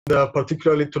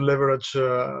particularly to leverage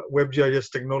WebGIS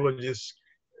technologies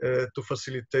to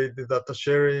facilitate the data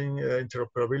sharing,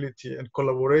 interoperability, and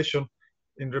collaboration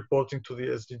in reporting to the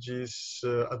SDGs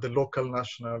at the local,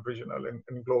 national, regional,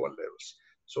 and global levels.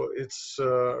 So it's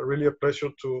really a pleasure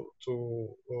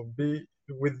to be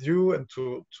with you and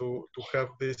to have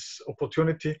this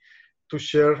opportunity to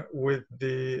share with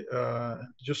the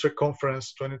User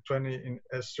Conference 2020 in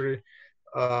ESRI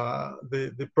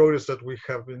the progress that we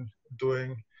have been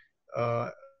doing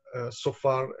so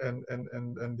far, and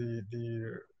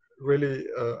the really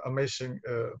amazing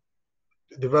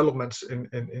developments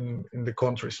in the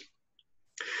countries.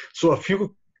 So a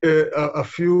few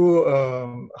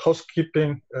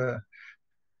housekeeping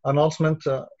announcements.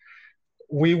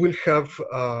 We will have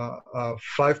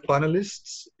 5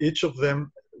 panelists. Each of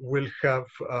them will have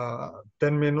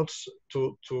 10 minutes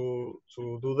to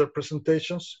do their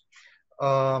presentations.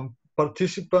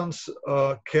 Participants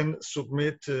can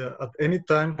submit at any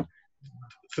time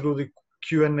through the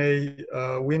Q&A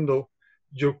window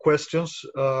your questions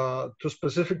to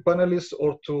specific panelists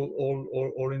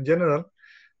or in general.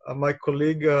 My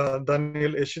colleague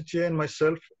Daniel Echetier and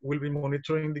myself will be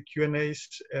monitoring the Q&As,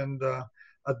 and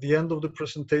at the end of the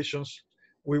presentations,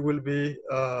 we will be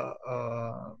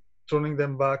turning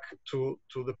them back to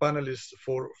the panelists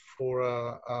for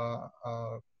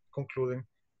concluding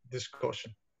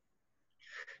discussion.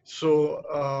 So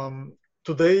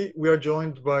today we are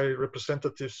joined by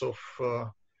representatives of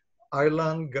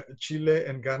Ireland, Chile,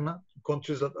 and Ghana,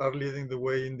 countries that are leading the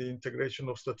way in the integration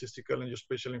of statistical and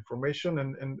geospatial information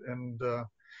and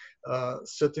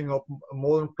setting up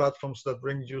modern platforms that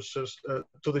bring users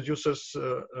to the users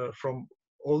from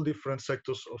all different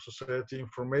sectors of society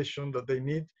information that they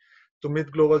need to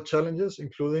meet global challenges,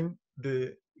 including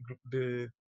the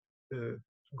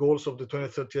goals of the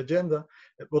 2030 Agenda,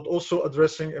 but also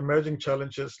addressing emerging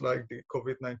challenges like the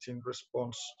COVID-19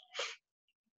 response.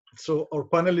 So our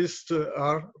panelists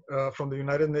are from the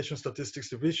United Nations Statistics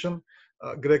Division,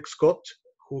 Greg Scott,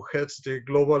 who heads the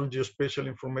Global Geospatial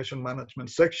Information Management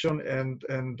section,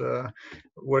 and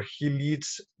where he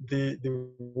leads the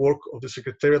work of the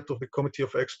Secretariat of the Committee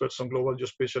of Experts on Global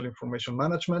Geospatial Information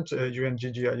Management,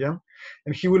 UNGGIM,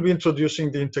 and he will be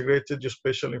introducing the Integrated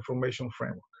Geospatial Information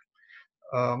Framework.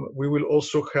 We will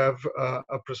also have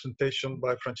a presentation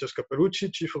by Francesca Perucci,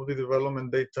 Chief of the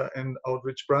Development Data and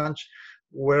Outreach Branch,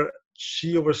 where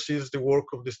she oversees the work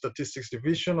of the Statistics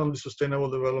Division on the Sustainable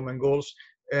Development Goals,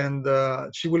 and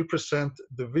she will present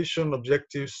the vision,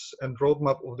 objectives, and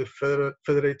roadmap of the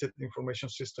Federated Information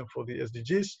System for the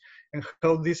SDGs, and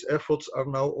how these efforts are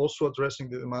now also addressing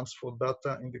the demands for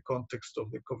data in the context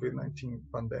of the COVID-19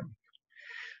 pandemic.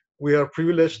 We are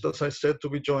privileged, as I said, to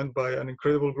be joined by an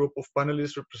incredible group of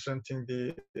panelists representing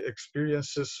the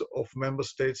experiences of member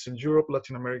states in Europe,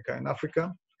 Latin America, and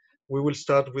Africa. We will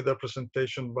start with a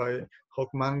presentation by Hugh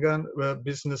Mangan,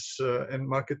 Business and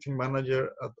Marketing Manager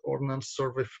at Ordnance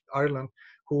Survey Ireland,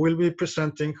 who will be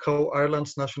presenting how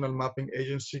Ireland's National Mapping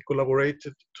Agency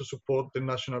collaborated to support the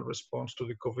national response to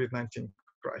the COVID-19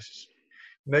 crisis.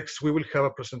 Next, we will have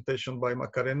a presentation by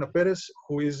Macarena Perez,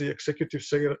 who is the Executive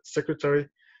Secretary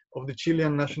of the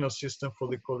Chilean National System for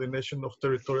the Coordination of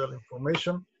Territorial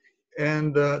Information,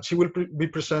 and she will be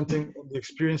presenting the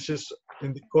experiences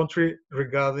in the country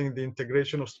regarding the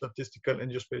integration of statistical and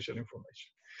geospatial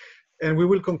information. And we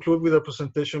will conclude with a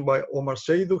presentation by Omar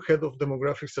Seidu, Head of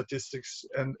Demographic Statistics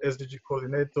and SDG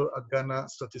Coordinator at Ghana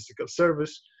Statistical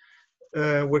Service,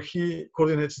 where he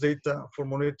coordinates data for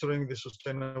monitoring the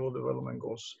Sustainable Development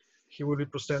Goals. He will be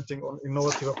presenting on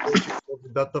innovative approaches for the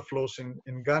data flows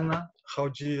in Ghana, how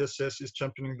GSS is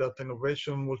championing data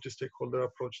innovation, multi-stakeholder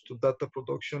approach to data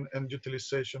production and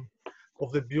utilization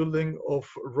of the building of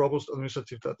robust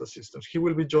administrative data systems. He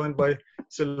will be joined by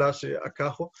Selassie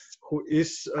Akaho, who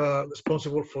is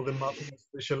responsible for the mapping and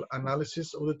spatial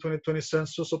analysis of the 2020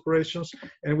 census operations,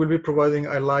 and will be providing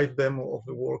a live demo of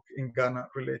the work in Ghana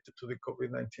related to the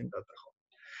COVID-19 data hub.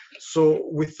 So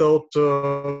without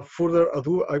further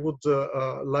ado, I would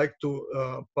like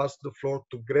to pass the floor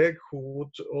to Greg, who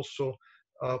would also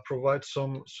provide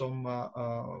some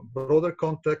broader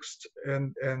context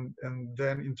and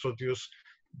then introduce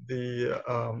the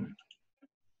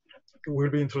will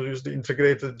be introduced the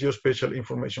Integrated Geospatial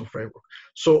Information Framework.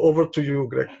 So over to you,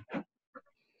 Greg.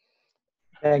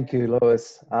 Thank you,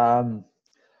 Luis.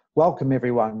 Welcome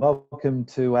everyone. Welcome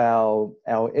to our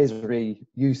ESRI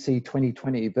UC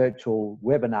 2020 virtual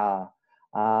webinar.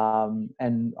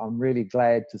 And I'm really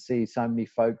glad to see so many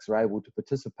folks are able to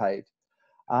participate.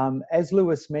 As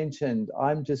Luis mentioned,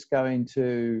 I'm just going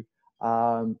to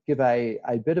give a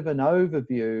bit of an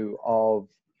overview of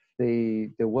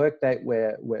the work that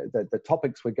the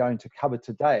topics we're going to cover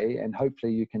today, and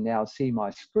hopefully you can now see my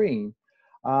screen,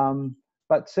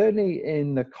 but certainly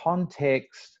in the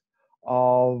context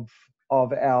of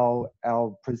our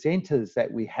presenters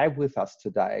that we have with us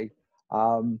today,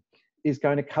 is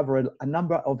going to cover a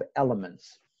number of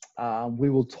elements. We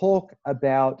will talk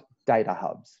about data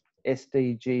hubs,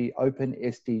 SDG, open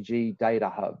SDG data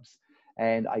hubs.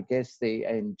 And I guess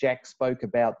and Jack spoke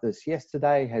about this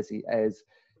yesterday, as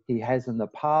he has in the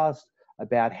past,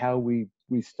 about how we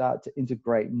start to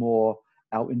integrate more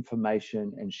our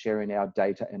information and sharing our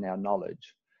data and our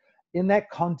knowledge. In that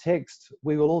context,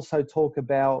 we will also talk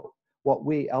about what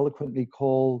we eloquently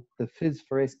call the FIS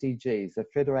for SDGs, the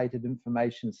Federated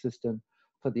Information System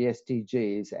for the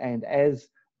SDGs, and as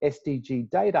SDG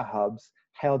data hubs,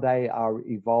 how they are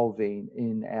evolving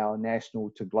in our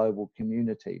national to global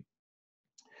community.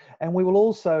 And we will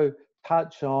also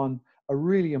touch on a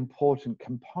really important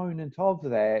component of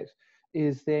that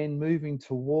is then moving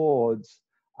towards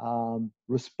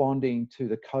responding to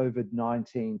the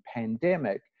COVID-19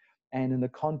 pandemic, and in the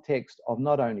context of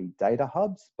not only data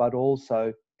hubs, but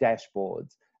also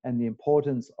dashboards and the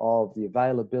importance of the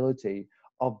availability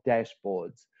of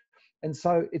dashboards. And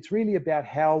so it's really about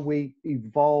how we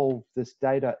evolve this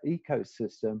data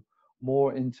ecosystem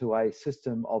more into a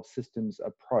system of systems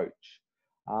approach.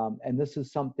 And this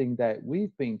is something that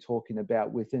we've been talking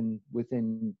about within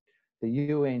the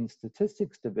UN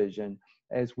Statistics Division,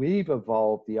 as we've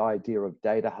evolved the idea of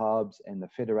data hubs and the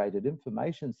Federated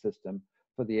Information System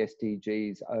for the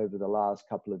SDGs over the last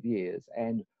couple of years.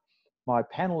 And my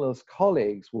panelist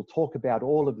colleagues will talk about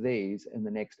all of these in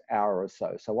the next hour or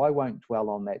so, so I won't dwell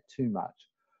on that too much.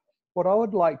 What I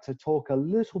would like to talk a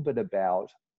little bit about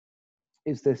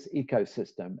is this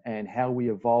ecosystem and how we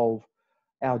evolve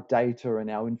our data and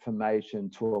our information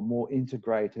to a more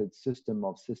integrated system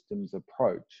of systems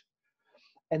approach.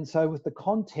 And so with the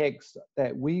context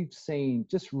that we've seen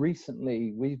just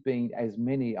recently, we've been, as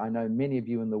many, I know many of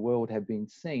you in the world have been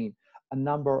seeing, a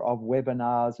number of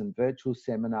webinars and virtual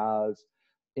seminars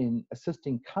in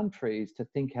assisting countries to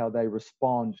think how they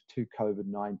respond to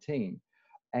COVID-19.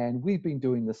 And we've been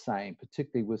doing the same,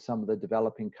 particularly with some of the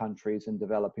developing countries and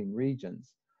developing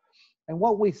regions. And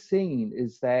what we've seen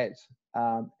is that,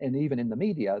 and even in the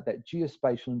media, that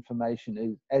geospatial information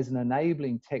is, as an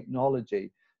enabling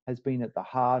technology, has been at the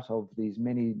heart of these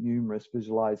many numerous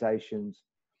visualizations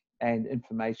and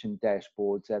information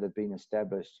dashboards that have been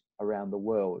established around the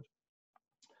world.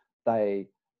 They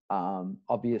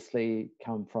obviously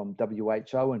come from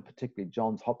WHO and particularly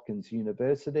Johns Hopkins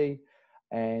University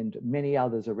and many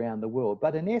others around the world.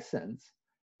 But in essence,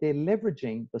 they're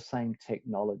leveraging the same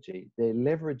technology. They're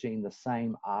leveraging the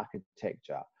same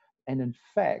architecture. And in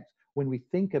fact, when we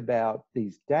think about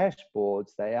these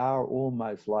dashboards, they are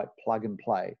almost like plug and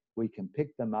play. We can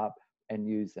pick them up and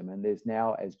use them. And there's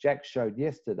now, as Jack showed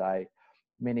yesterday,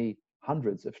 many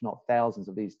hundreds, if not thousands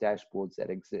of these dashboards that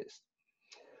exist.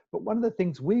 But one of the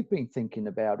things we've been thinking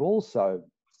about also,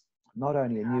 not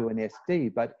only in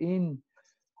UNSD, but in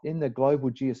the global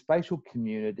geospatial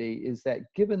community, is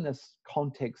that given this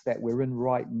context that we're in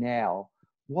right now,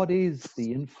 what is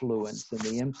the influence and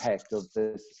the impact of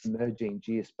this emerging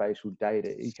geospatial data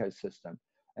ecosystem?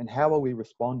 And how are we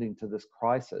responding to this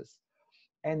crisis?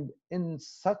 And in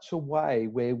such a way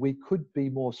where we could be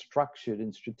more structured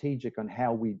and strategic on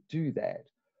how we do that,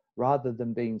 rather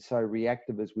than being so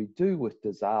reactive as we do with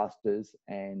disasters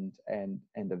and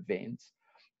events,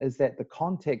 is that the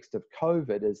context of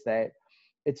COVID is that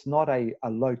it's not a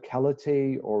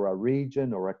locality or a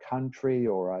region or a country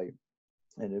or an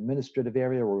administrative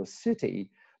area or a city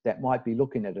that might be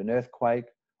looking at an earthquake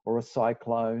or a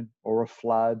cyclone or a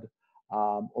flood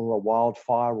or a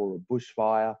wildfire or a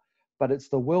bushfire, but it's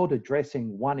the world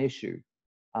addressing one issue.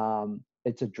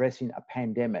 It's addressing a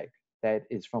pandemic that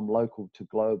is from local to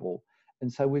global.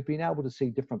 And so we've been able to see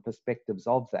different perspectives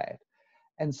of that.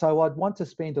 And so I'd want to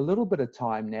spend a little bit of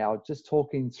time now just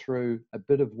talking through a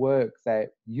bit of work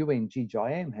that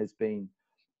UNGGIM has been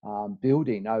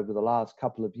building over the last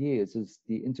couple of years, is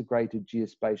the Integrated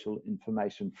Geospatial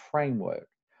Information Framework,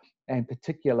 and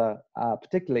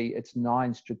particularly its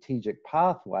 9 strategic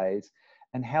pathways,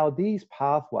 and how these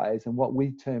pathways and what we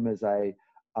term as a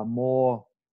more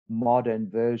modern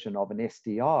version of an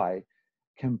SDI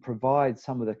can provide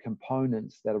some of the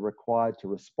components that are required to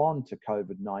respond to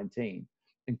COVID-19,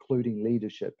 including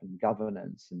leadership and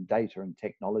governance and data and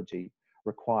technology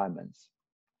requirements.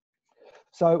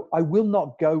 So I will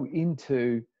not go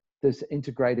into this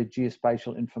integrated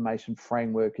geospatial information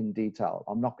framework in detail.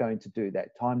 I'm not going to do that.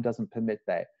 Time doesn't permit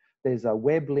that. There's a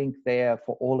web link there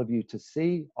for all of you to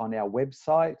see on our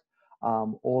website.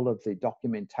 all of the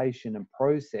documentation and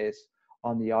process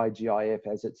on the IGIF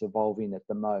as it's evolving at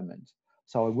the moment.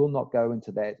 So I will not go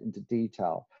into that into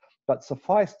detail, but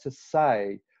suffice to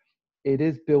say, it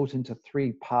is built into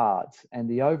 3 parts, and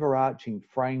the overarching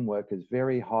framework is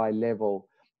very high level,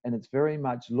 and it's very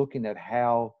much looking at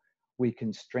how we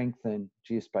can strengthen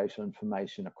geospatial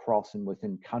information across and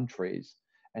within countries,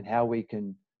 and how we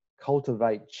can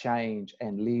cultivate change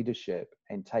and leadership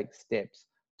and take steps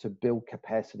to build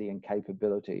capacity and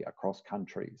capability across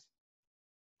countries.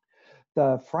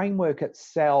 The framework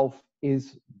itself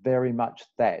is very much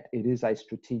that. It is a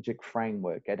strategic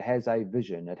framework. It has a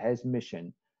vision, it has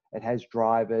mission, it has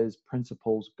drivers,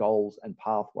 principles, goals, and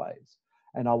pathways.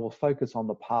 And I will focus on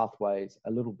the pathways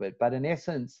a little bit. But in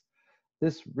essence,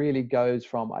 this really goes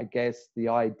from, I guess, the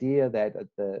idea that at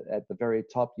the very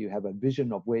top, you have a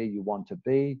vision of where you want to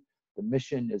be. The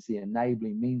mission is the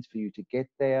enabling means for you to get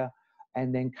there.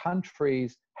 And then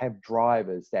countries have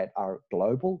drivers that are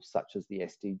global, such as the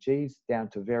SDGs, down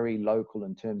to very local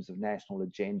in terms of national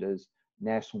agendas,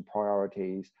 national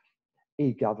priorities,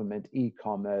 e-government,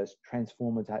 e-commerce,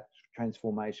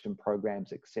 transformation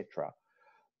programs, etc.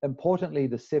 Importantly,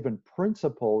 the 7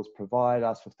 principles provide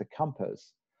us with the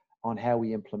compass on how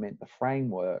we implement the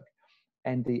framework,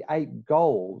 and the 8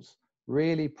 goals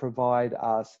really provide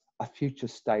us a future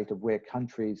state of where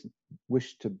countries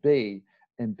wish to be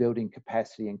in building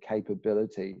capacity and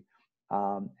capability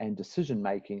and decision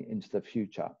making into the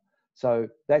future. So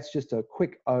that's just a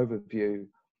quick overview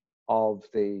of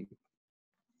the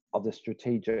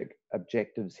strategic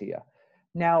objectives here.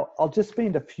 Now, I'll just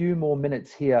spend a few more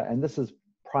minutes here, and this is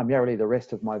primarily the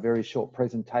rest of my very short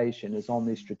presentation is on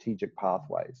these strategic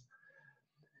pathways.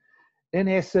 In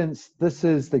essence, this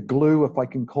is the glue, if I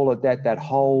can call it that, that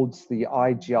holds the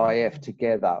IGIF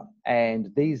together.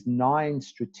 And these 9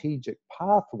 strategic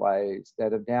pathways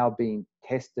that have now been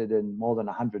tested in more than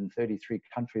 133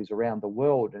 countries around the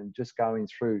world and just going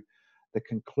through the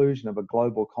conclusion of a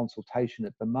global consultation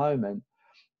at the moment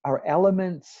are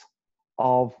elements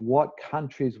of what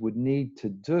countries would need to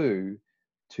do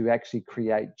to actually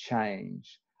create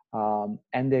change.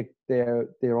 And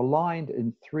they're aligned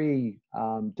in 3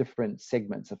 different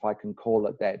segments, if I can call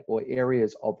it that, or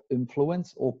areas of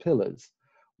influence or pillars.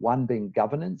 One being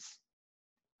governance,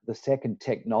 the second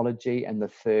technology, and the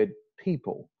third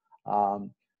people.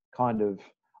 Kind of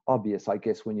obvious, I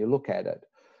guess, when you look at it.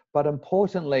 But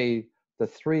importantly, the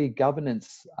 3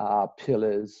 governance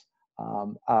pillars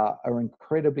are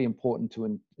incredibly important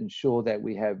to ensure that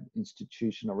we have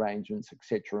institution arrangements,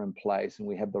 etc., in place, and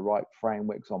we have the right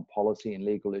frameworks on policy and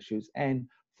legal issues and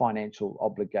financial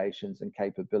obligations and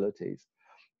capabilities.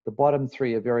 The bottom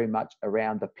 3 are very much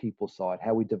around the people side,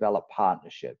 how we develop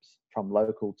partnerships from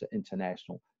local to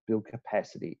international, build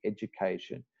capacity,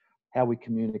 education, how we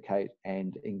communicate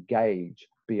and engage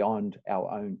beyond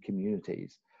our own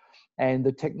communities. And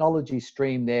the technology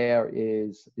stream there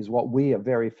is what we are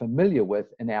very familiar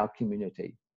with in our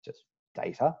community, just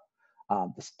data,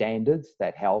 the standards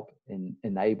that help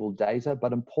enable data,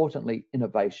 but importantly,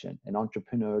 innovation and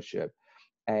entrepreneurship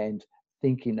and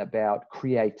thinking about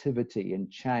creativity and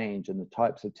change and the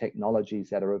types of technologies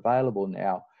that are available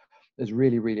now is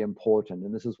really, really important.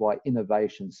 And this is why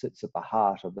innovation sits at the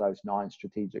heart of those 9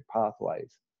 strategic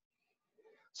pathways.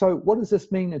 So what does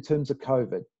this mean in terms of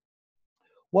COVID?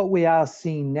 What we are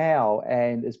seeing now,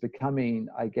 and is becoming,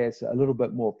 I guess, a little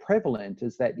bit more prevalent,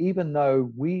 is that even though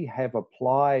we have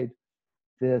applied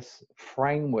this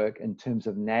framework in terms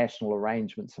of national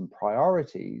arrangements and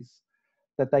priorities,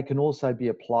 that they can also be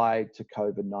applied to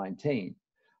COVID-19.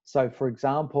 So, for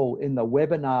example, in the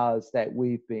webinars that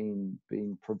we've been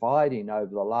providing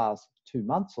over the last 2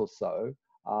 months or so,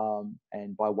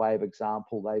 and by way of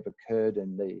example, they've occurred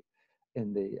in the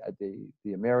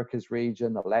Americas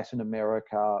region, the Latin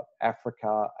America,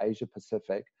 Africa, Asia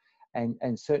Pacific,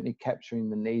 and certainly capturing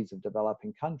the needs of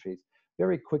developing countries.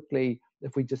 Very quickly,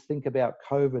 if we just think about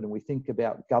COVID and we think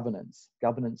about governance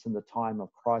in the time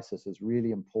of crisis is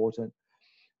really important.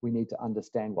 We need to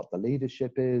understand what the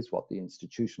leadership is, what the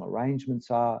institutional arrangements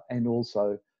are, and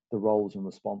also the roles and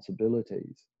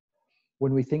responsibilities.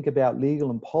 When we think about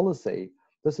legal and policy,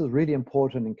 this is really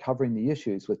important in covering the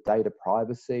issues with data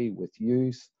privacy, with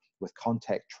use, with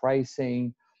contact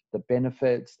tracing, the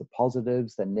benefits, the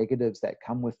positives, the negatives that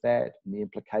come with that, and the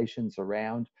implications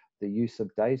around the use of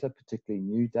data, particularly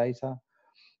new data.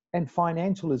 And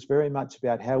financial is very much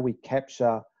about how we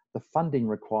capture the funding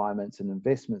requirements and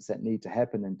investments that need to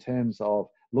happen in terms of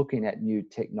looking at new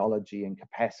technology and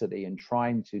capacity and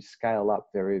trying to scale up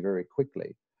very, very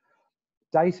quickly.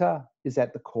 Data is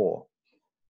at the core.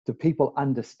 Do people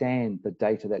understand the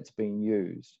data that's being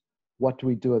used? What do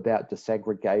we do about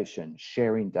disaggregation,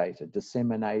 sharing data,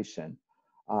 dissemination?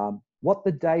 What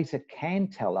the data can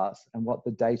tell us and what the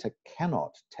data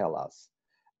cannot tell us.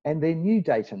 And their new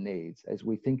data needs as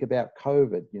we think about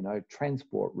COVID, you know,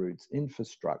 transport routes,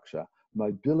 infrastructure,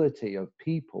 mobility of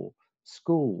people,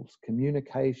 schools,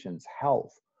 communications,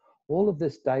 health, all of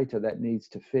this data that needs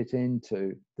to fit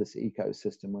into this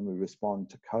ecosystem when we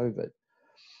respond to COVID.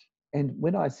 And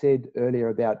when I said earlier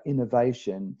about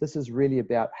innovation, this is really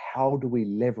about how do we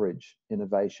leverage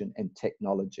innovation and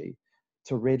technology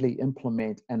to readily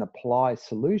implement and apply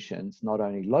solutions, not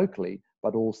only locally,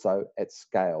 but also at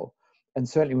scale. And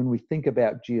certainly when we think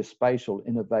about geospatial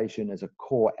innovation as a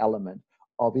core element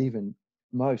of even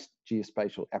most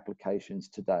geospatial applications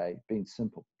today, being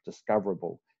simple,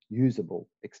 discoverable, usable,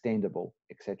 extendable,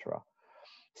 etc.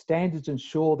 Standards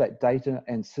ensure that data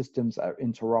and systems are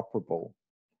interoperable.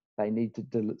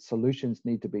 Solutions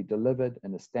need to be delivered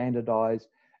in a standardized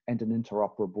and an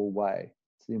interoperable way.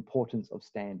 It's the importance of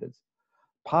standards.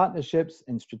 Partnerships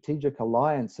and strategic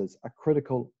alliances are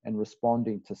critical in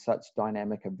responding to such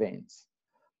dynamic events.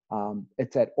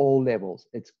 It's at all levels.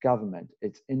 It's government,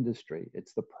 it's industry,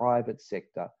 it's the private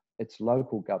sector, it's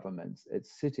local governments,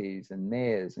 it's cities and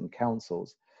mayors and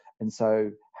councils. And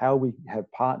so how we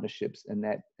have partnerships in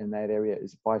that area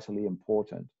is vitally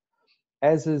important.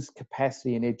 As is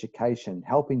capacity and education,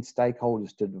 helping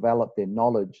stakeholders to develop their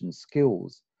knowledge and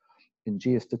skills in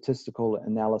geostatistical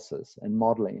analysis and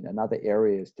modeling and other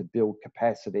areas to build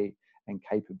capacity and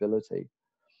capability.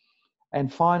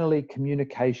 And finally,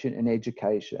 communication and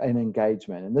education and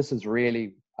engagement. And this is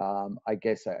really, I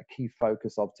guess, a key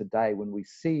focus of today when we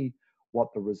see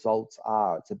what the results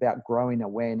are. It's about growing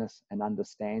awareness and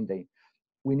understanding.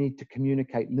 We need to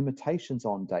communicate limitations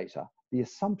on data, the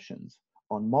assumptions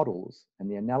on models and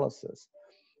the analysis,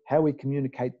 how we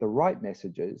communicate the right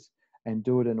messages and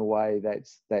do it in a way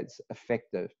that's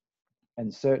effective.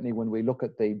 And certainly when we look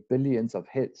at the billions of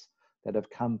hits that have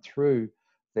come through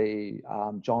the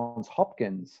Johns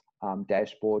Hopkins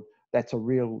dashboard, that's a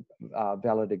real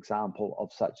valid example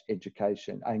of such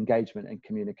education, engagement and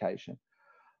communication.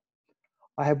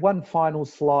 I have one final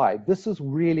slide. This is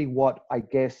really what I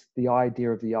guess the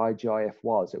idea of the IGIF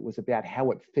was. It was about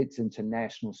how it fits into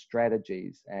national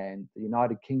strategies, and the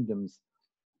United Kingdom's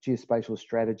geospatial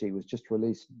strategy was just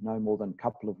released no more than a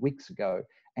couple of weeks ago,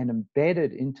 and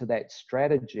embedded into that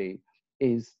strategy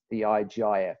is the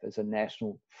IGIF as a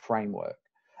national framework.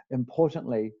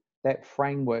 Importantly, that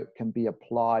framework can be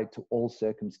applied to all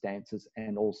circumstances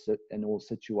and in all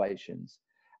situations.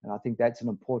 And I think that's an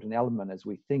important element as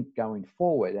we think going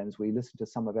forward, and as we listen to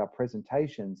some of our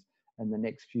presentations in the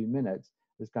next few minutes,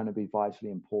 is going to be vitally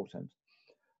important.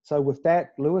 So with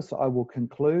that, Lewis, I will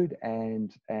conclude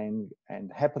and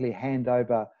happily hand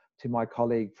over to my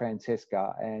colleague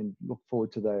Francesca and look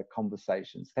forward to the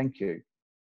conversations. Thank you.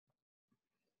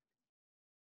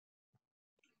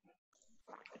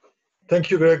 Thank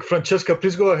you, Greg. Francesca,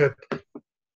 please go ahead.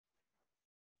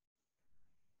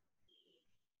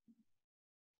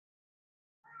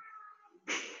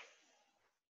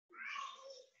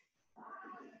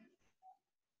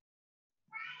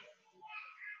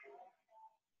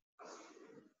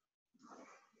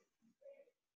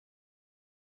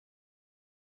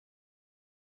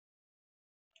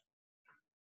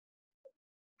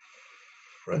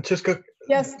 Francesca.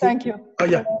 Yes, thank you. Oh,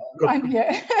 yeah. I'm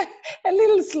here. A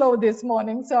little slow this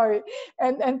morning, sorry.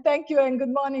 And thank you and good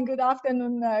morning, good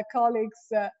afternoon,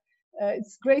 colleagues.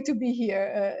 It's great to be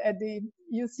here at the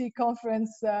UC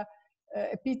conference. A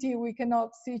pity we cannot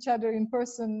see each other in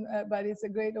person, but it's a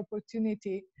great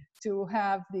opportunity to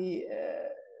have the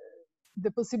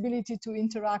possibility to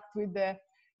interact with the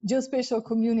geospatial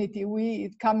community.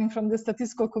 We, coming from the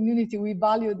statistical community, we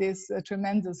value this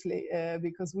tremendously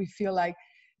because we feel like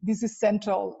this is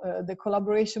central. The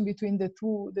collaboration between the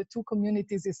two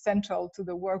communities is central to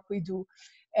the work we do.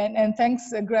 And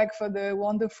thanks, Greg, for the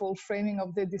wonderful framing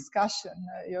of the discussion,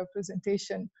 your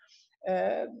presentation.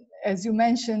 As you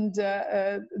mentioned,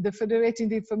 the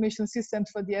Federated Information Systems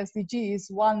for the SDG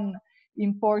is one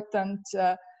important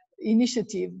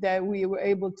initiative that we were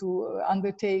able to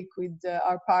undertake with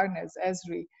our partners,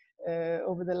 ESRI,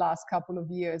 over the last couple of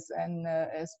years, and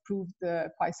has proved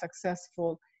quite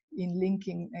successful in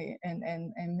linking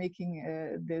and making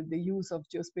the use of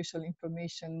geospatial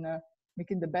information,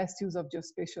 making the best use of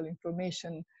geospatial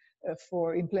information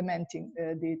for implementing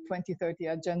the 2030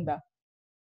 agenda.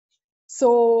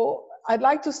 So I'd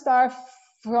like to start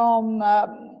from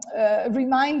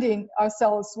reminding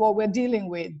ourselves what we're dealing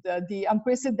with, the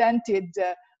unprecedented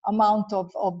amount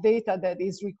of data that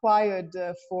is required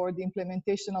for the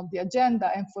implementation of the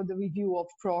agenda and for the review of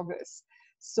progress.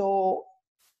 So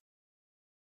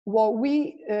what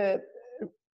we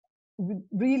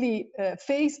really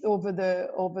faced over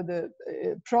the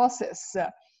process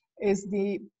is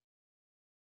the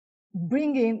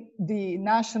bringing the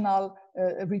national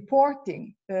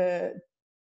reporting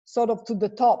sort of to the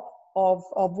top of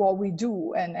what we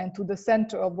do and to the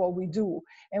center of what we do.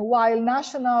 And while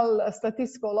national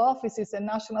statistical offices and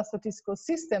national statistical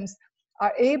systems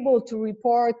are able to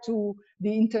report to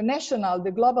the international,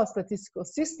 the global statistical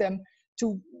system,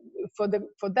 for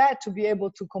that to be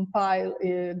able to compile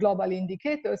global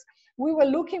indicators, we were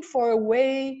looking for a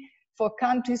way for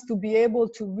countries to be able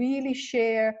to really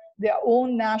share their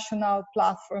own national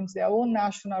platforms, their own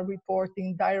national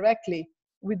reporting directly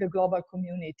with the global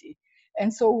community.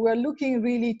 And so we're looking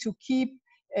really to keep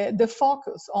the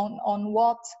focus on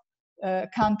what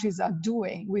countries are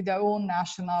doing with their own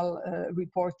national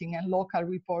reporting and local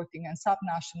reporting and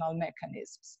subnational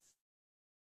mechanisms.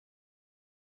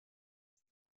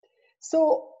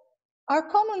 So our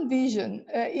common vision,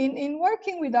 in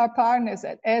working with our partners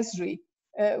at ESRI,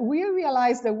 we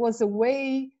realized there was a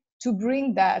way to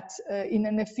bring that in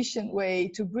an efficient way,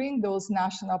 to bring those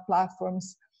national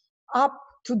platforms up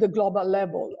to the global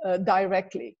level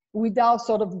directly, without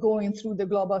sort of going through the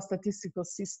global statistical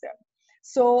system.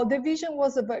 So the vision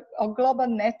was about a global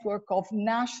network of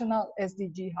national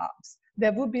SDG hubs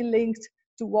that would be linked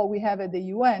to what we have at the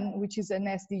UN, which is an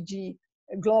SDG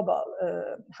global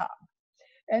hub.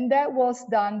 And that was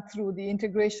done through the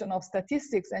integration of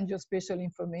statistics and geospatial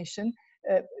information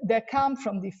that come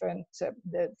from different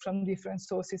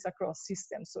sources across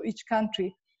systems. So each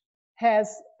country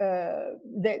has,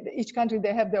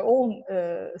 they have their own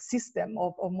system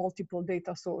of multiple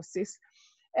data sources.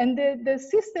 And the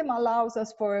system allows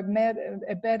us for a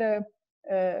better,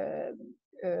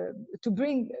 to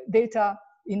bring data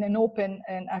in an open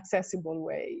and accessible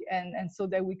way, and so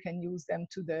that we can use them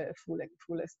to the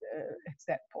fullest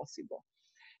extent possible.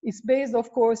 It's based,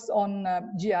 of course, on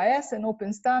GIS and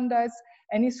open standards,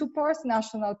 and it supports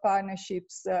national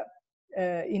partnerships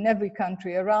in every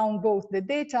country around both the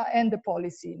data and the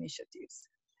policy initiatives.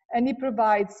 And it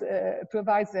provides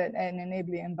an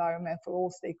enabling environment for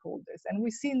all stakeholders. And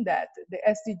we've seen that the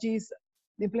SDGs,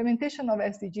 the implementation of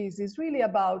SDGs is really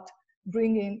about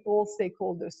bringing all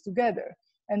stakeholders together.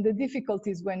 And the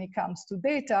difficulties when it comes to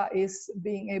data is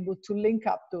being able to link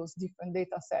up those different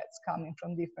data sets coming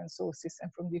from different sources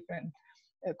and from different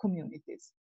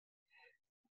communities.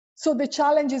 So the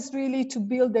challenge is really to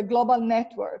build a global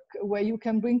network where you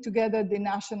can bring together the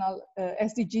national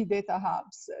SDG data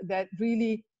hubs that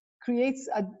really creates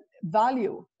a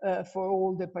value for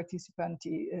all the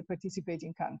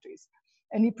participating countries.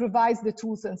 And it provides the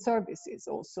tools and services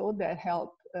also that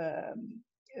help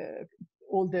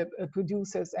all the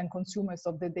producers and consumers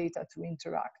of the data to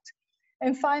interact.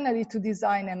 And finally, to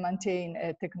design and maintain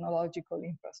a technological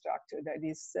infrastructure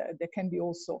that can be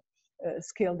also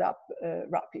scaled up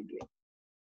rapidly.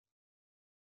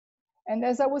 And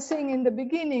as I was saying in the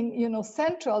beginning,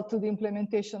 central to the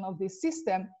implementation of this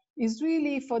system is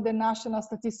really for the national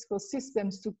statistical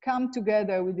systems to come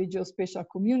together with the geospatial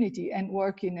community and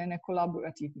work in a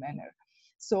collaborative manner.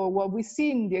 So what we see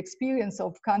in the experience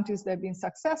of countries that have been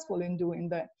successful in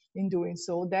doing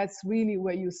so, that's really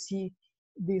where you see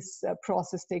this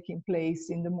process taking place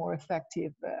in the more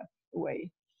effective way.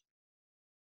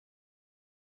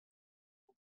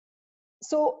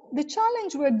 So the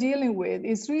challenge we're dealing with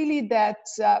is really that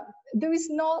there is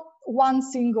not one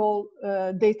single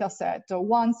data set or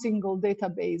one single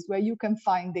database where you can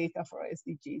find data for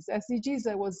SDGs. SDGs,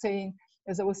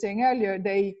 as I was saying earlier,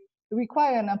 they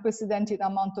require an unprecedented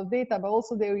amount of data, but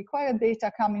also they require data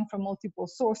coming from multiple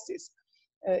sources.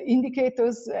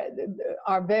 Indicators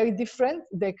are very different.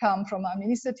 They come from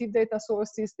administrative data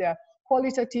sources. They are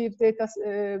qualitative data,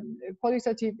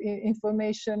 qualitative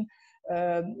information,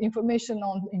 information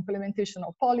on implementation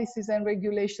of policies and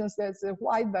regulations. There's a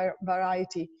wide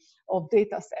variety of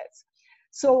data sets.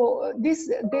 So these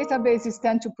databases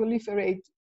tend to proliferate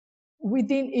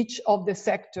within each of the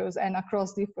sectors and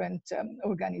across different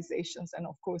organizations. And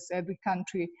of course, every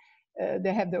country,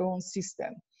 they have their own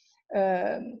system.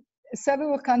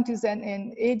 Several countries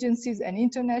and agencies and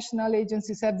international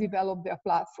agencies have developed their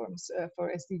platforms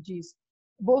for SDGs,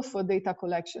 both for data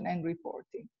collection and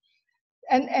reporting.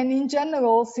 And in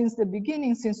general, since the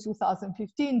beginning, since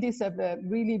 2015, these have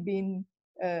really been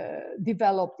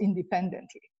developed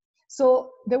independently.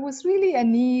 So there was really a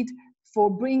need for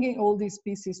bringing all these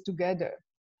pieces together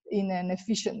in an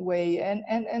efficient way.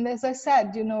 And as I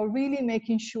said, really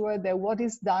making sure that what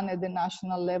is done at the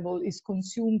national level is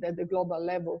consumed at the global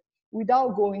level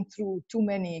without going through too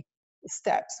many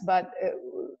steps, but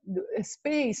a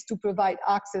space to provide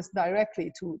access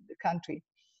directly to the country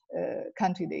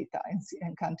country data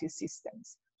and country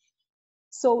systems.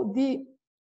 So the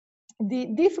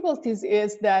difficulties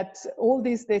is that all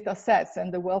these data sets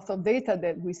and the wealth of data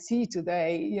that we see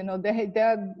today, you know, they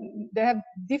have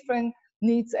different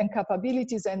needs and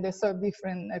capabilities, and they serve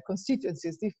different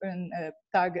constituencies, different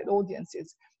target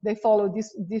audiences. They follow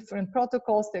these different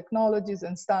protocols, technologies,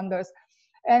 and standards.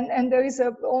 And there is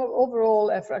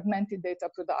overall a fragmented data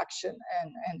production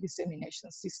and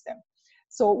dissemination system.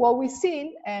 So what we've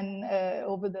seen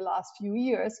over the last few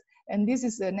years, and this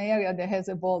is an area that has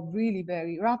evolved really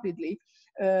very rapidly,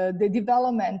 the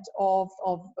development of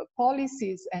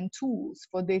policies and tools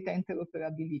for data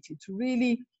interoperability to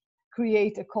really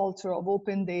create a culture of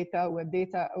open data where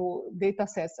data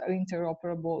sets are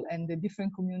interoperable and the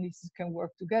different communities can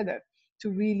work together to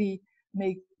really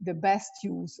make the best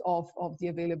use of the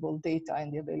available data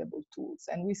and the available tools.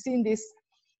 And we've seen this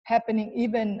happening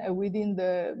even within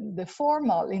the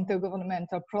formal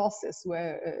intergovernmental process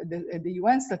where the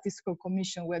UN Statistical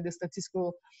Commission, where the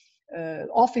statistical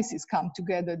offices come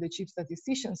together, the chief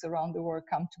statisticians around the world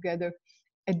come together.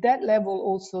 At that level,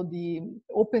 also the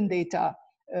open data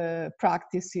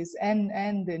practices and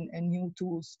new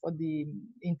tools for the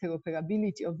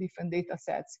interoperability of different data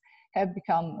sets have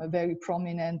become very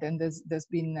prominent, and there's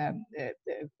been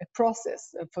a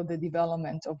process for the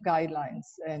development of guidelines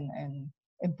and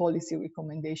policy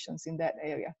recommendations in that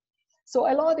area.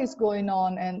 So a lot is going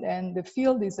on, and the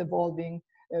field is evolving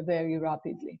very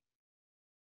rapidly.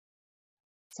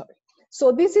 Sorry.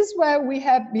 So this is where we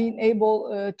have been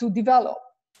able to develop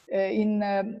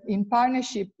in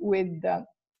partnership with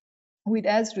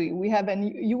ESRI. We have an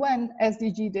UN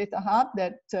SDG data hub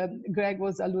that Greg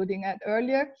was alluding at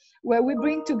earlier, where we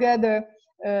bring together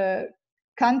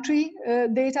country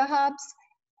data hubs,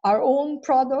 our own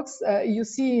products. You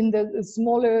see in the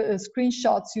smaller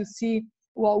screenshots, you see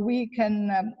what we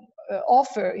can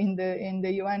offer in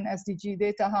the UN SDG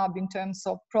data hub in terms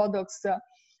of products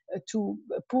to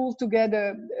pull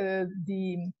together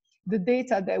the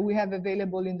data that we have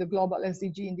available in the global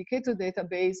SDG indicator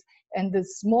database. And the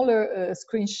smaller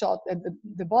screenshot at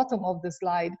the bottom of the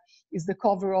slide is the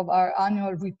cover of our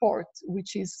annual report,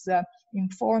 which is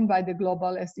informed by the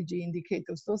global SDG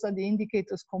indicators. Those are the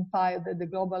indicators compiled at the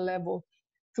global level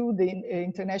through the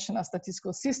international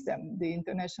statistical system, the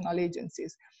international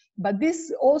agencies. But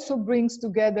this also brings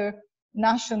together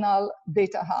national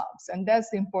data hubs. And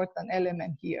that's the important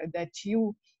element here, that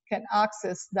you can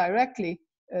access directly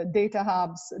data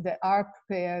hubs that are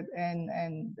prepared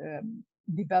and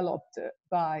developed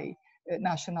by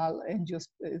national and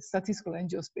statistical and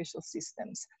geospatial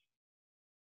systems.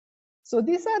 So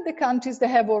these are the countries that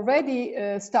have already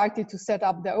started to set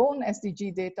up their own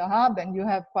SDG data hub, and you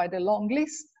have quite a long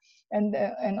list. And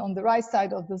on the right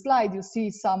side of the slide, you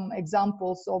see some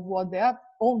examples of what their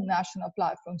own national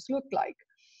platforms look like.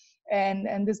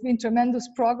 And there's been tremendous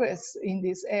progress in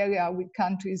this area, with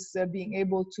countries being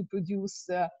able to produce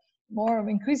more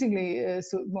increasingly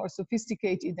more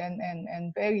sophisticated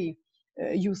and very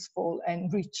useful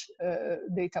and rich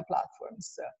data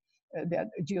platforms that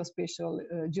are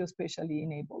geospatially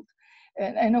enabled.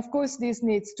 And of course, this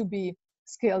needs to be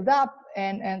scaled up.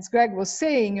 And as Greg was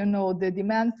saying, you know, the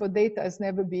demand for data has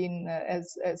never been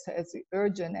as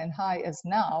urgent and high as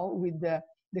now. With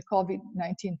the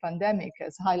COVID-19 pandemic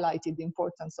has highlighted the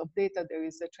importance of data. There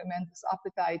is a tremendous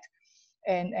appetite,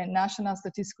 and national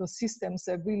statistical systems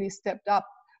have really stepped up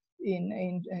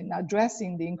in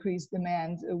addressing the increased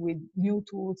demand with new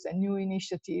tools and new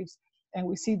initiatives. And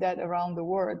we see that around the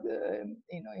world,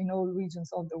 you know, in all regions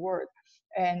of the world.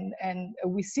 And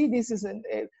we see this as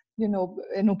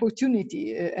an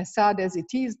opportunity, as sad as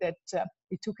it is that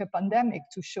it took a pandemic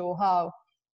to show how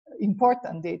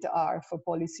important data are for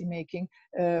policy making.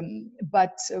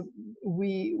 But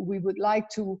we would like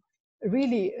to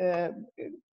really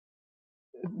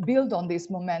build on this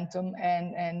momentum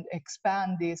and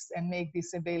expand this and make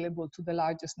this available to the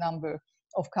largest number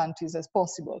of countries as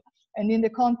possible. And in the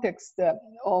context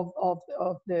of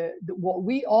what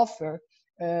we offer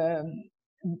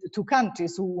to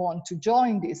countries who want to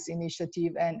join this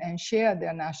initiative and share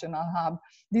their national hub,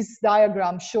 this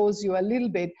diagram shows you a little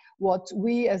bit what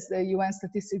we as the UN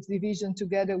Statistics Division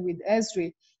together with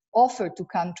ESRI offer to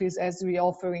countries. ESRI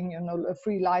offering, you know,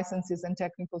 free licenses and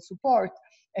technical support,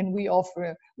 and we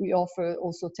offer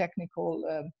also technical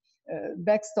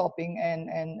backstopping and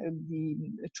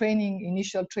the training,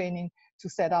 initial training to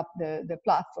set up the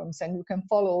platforms. And you can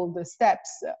follow all the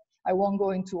steps. I won't go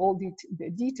into all the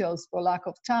details for lack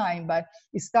of time, but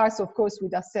it starts, of course,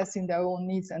 with assessing their own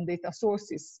needs and data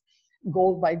sources,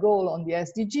 goal by goal on the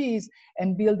SDGs,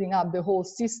 and building up the whole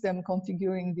system,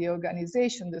 configuring the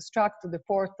organization, the structure, the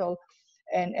portal,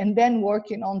 and then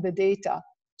working on the data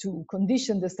to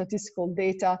condition the statistical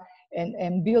data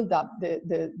and build up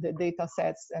the data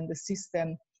sets and the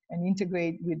system and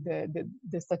integrate with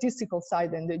the statistical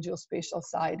side and the geospatial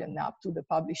side and up to the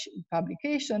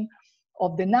publication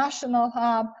of the national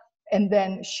hub, and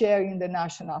then sharing the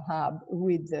national hub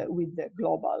with the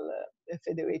global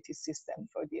federated system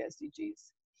for the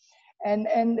SDGs. And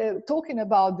talking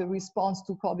about the response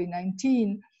to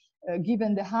COVID-19,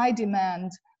 given the high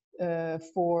demand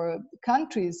for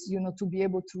countries, to be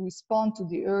able to respond to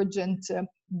the urgent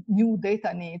new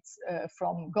data needs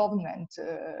from government,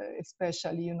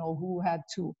 especially, who had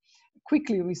to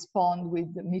quickly respond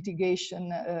with the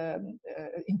mitigation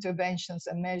interventions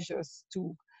and measures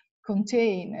to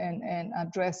contain and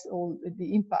address all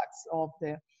the impacts of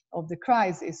the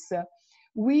crisis.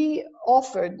 We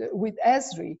offered with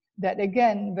ESRI, that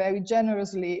again very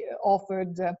generously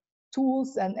offered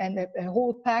tools and a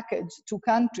whole package to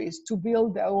countries to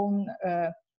build their own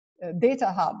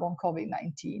data hub on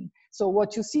COVID-19. So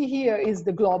what you see here is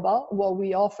the global. What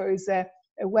we offer is a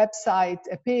website,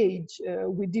 a page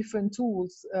with different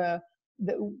tools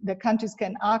the countries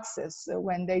can access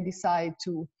when they decide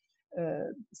to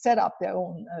set up their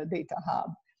own data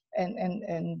hub.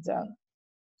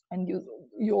 And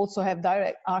you also have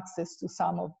direct access to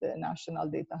some of the national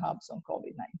data hubs on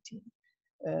COVID-19.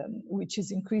 Which is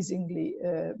increasingly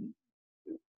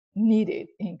needed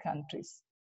in countries.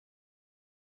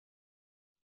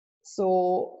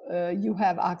 So you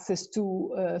have access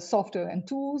to software and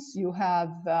tools. You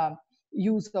have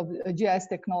use of GIS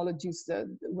technologies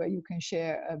where you can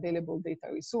share available data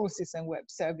resources and web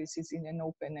services in an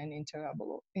open and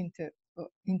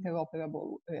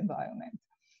interoperable environment.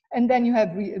 And then you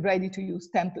have ready-to-use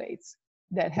templates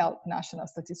that help National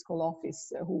Statistical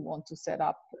Office who want to set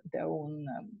up their own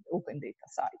open data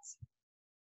sites.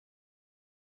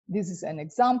 This is an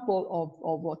example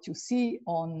of what you see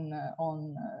on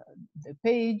the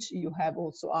page. You have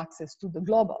also access to the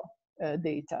global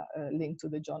data linked to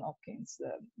the Johns Hopkins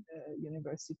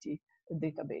University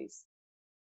database.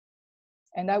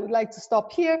 And I would like to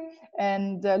stop here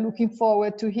and looking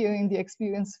forward to hearing the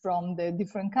experience from the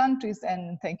different countries,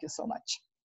 and thank you so much.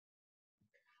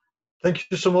 Thank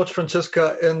you so much,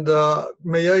 Francesca. And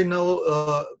may I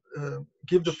now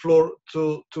give the floor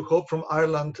to Hope from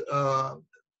Ireland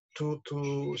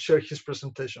to share his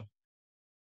presentation.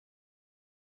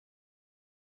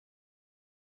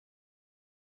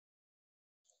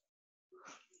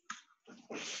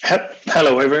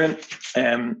 Hello, everyone.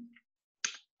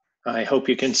 I hope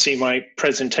you can see my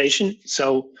presentation.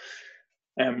 So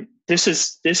this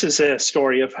is a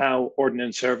story of how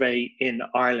Ordnance Survey in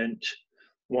Ireland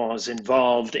was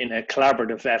involved in a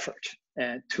collaborative effort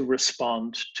to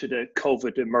respond to the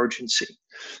COVID emergency.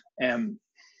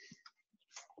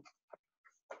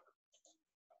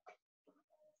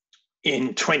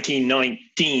 In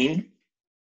 2019,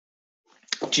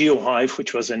 GeoHive,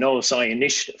 which was an OSI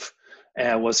initiative,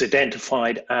 was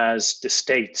identified as the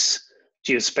state's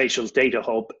geospatial data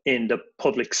hub in the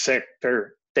public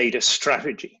sector data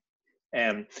strategy.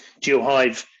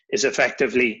 GeoHive is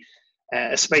effectively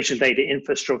a spatial data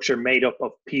infrastructure made up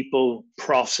of people,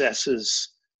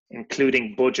 processes,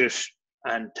 including budget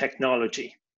and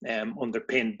technology,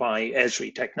 underpinned by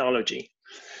ESRI technology.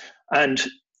 And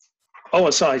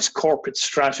OSI's corporate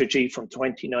strategy from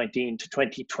 2019 to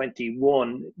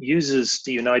 2021 uses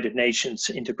the United Nations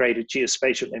Integrated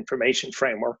Geospatial Information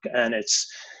Framework and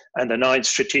the 9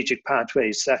 strategic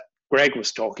pathways that Greg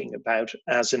was talking about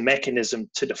as a mechanism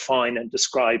to define and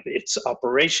describe its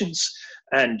operations,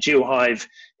 and GeoHive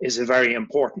is a very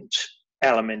important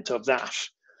element of that.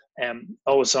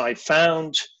 OSI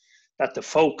found that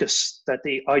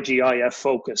the IGIF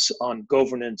focus on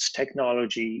governance,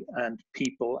 technology, and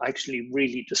people actually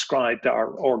really described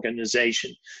our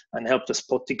organization and helped us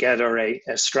put together a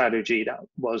strategy that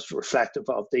was reflective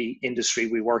of the industry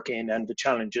we work in and the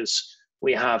challenges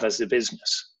we have as a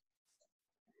business.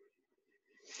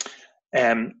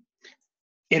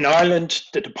 In Ireland,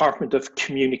 the Department of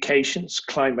Communications,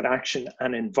 Climate Action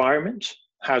and Environment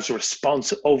has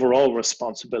overall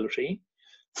responsibility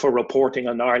for reporting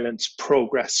on Ireland's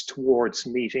progress towards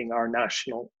meeting our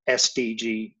national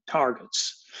SDG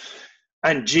targets.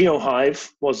 And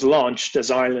GeoHive was launched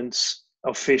as Ireland's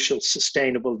official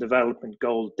Sustainable Development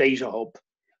Goal data hub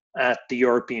at the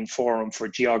European Forum for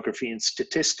Geography and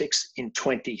Statistics in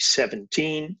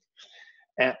 2017,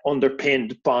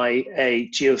 underpinned by a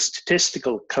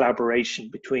geostatistical collaboration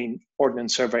between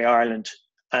Ordnance Survey Ireland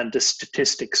and the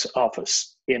Statistics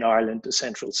Office in Ireland, the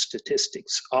Central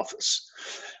Statistics Office.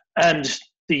 And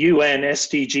The UN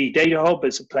SDG Data Hub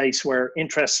is a place where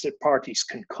interested parties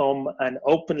can come and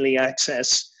openly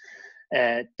access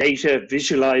data,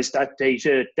 visualize that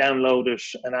data, download it,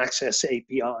 and access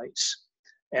APIs.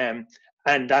 And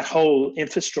that whole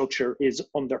infrastructure is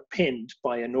underpinned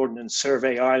by an Ordnance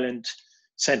Survey Ireland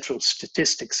Central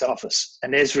Statistics Office,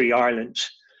 an ESRI Ireland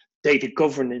data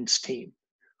governance team,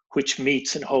 which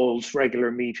meets and holds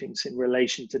regular meetings in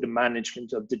relation to the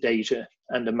management of the data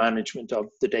and the management of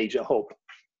the data hub.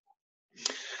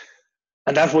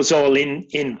 And that was all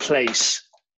in place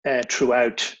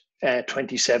throughout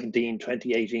 2017,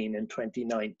 2018, and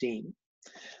 2019.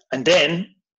 And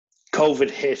then COVID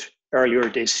hit earlier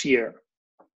this year.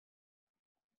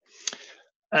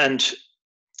 And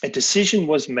a decision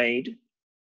was made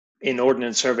in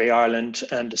Ordnance Survey Ireland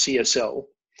and the CSO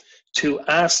to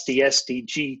ask the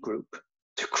SDG group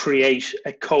to create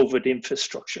a COVID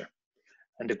infrastructure.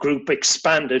 And the group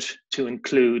expanded to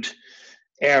include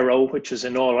AERO, which is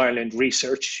an All-Ireland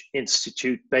Research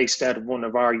Institute based out of one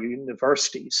of our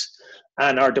universities,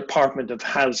 and our Department of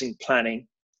Housing Planning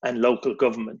and Local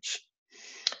Government.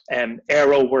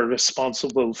 AERO were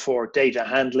responsible for data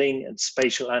handling and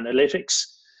spatial analytics,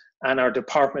 and our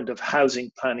Department of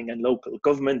Housing Planning and Local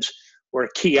Government were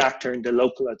a key actor in the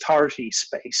local authority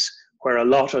space, where a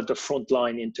lot of the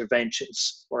frontline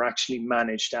interventions were actually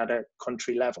managed at a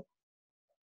country level.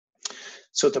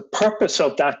 So the purpose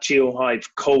of that GeoHive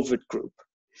COVID group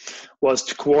was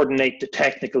to coordinate the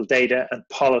technical data and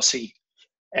policy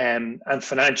and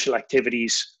financial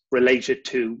activities related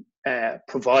to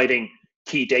providing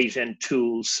key data and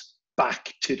tools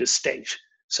back to the state,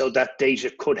 so that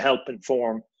data could help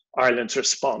inform Ireland's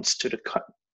response to the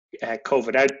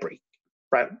COVID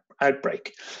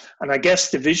outbreak. And I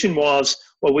guess the vision was,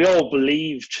 well, we all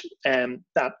believed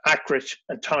that accurate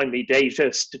and timely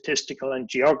data, statistical and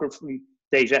geography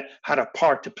data, had a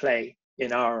part to play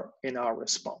in our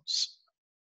response.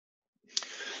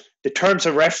 The terms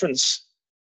of reference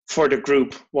for the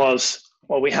group was,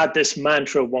 well, we had this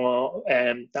mantra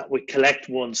that we collect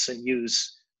once and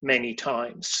use many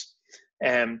times.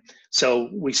 So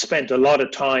we spent a lot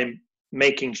of time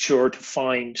making sure to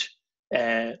find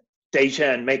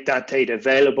data and make that data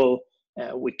available.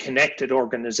 We connected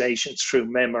organizations through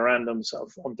memorandums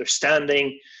of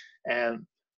understanding.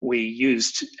 We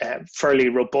used fairly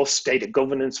robust data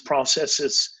governance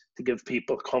processes to give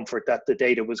people comfort that the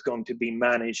data was going to be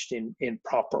managed in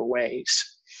proper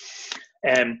ways.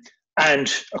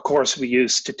 And of course, we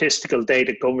used statistical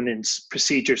data governance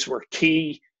procedures were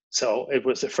key. So it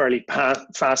was a fairly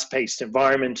fast-paced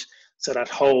environment. So that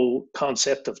whole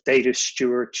concept of data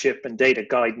stewardship and data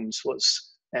guidance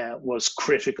was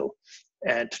critical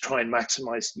to try and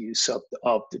maximize the use of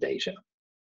the data.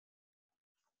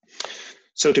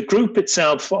 So the group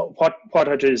itself, what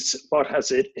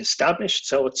has it established?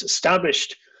 So it's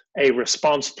established a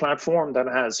response platform that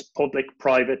has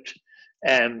public-private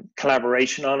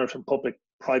collaboration on it and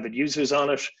public-private users on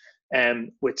it,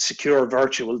 with secure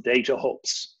virtual data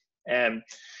hubs.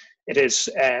 It is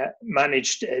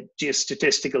managed a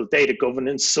geostatistical data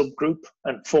governance subgroup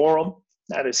and forum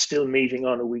that is still meeting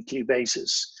on a weekly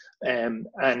basis and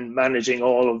managing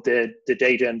all of the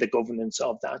data and the governance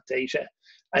of that data.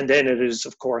 And then it is,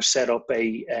 of course, set up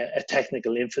a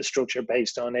technical infrastructure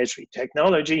based on ESRI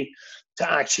technology to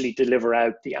actually deliver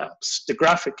out the apps. The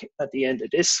graphic at the end of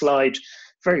this slide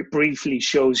very briefly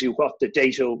shows you what the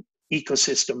data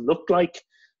ecosystem looked like.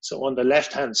 So on the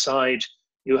left-hand side,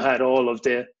 you had all of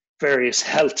the various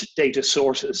health data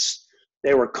sources.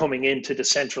 They were coming into the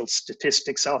Central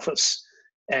Statistics Office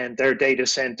and their data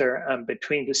center, and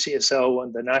between the CSO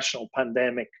and the National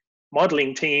Pandemic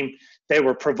Modeling team, they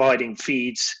were providing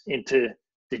feeds into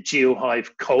the GeoHive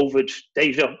COVID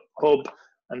data hub,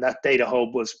 and that data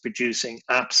hub was producing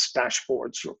apps,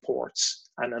 dashboards, reports,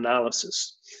 and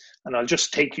analysis. And I'll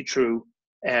just take you through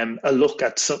a look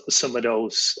at some of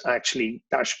those actually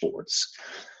dashboards.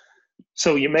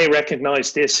 So you may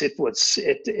recognize this.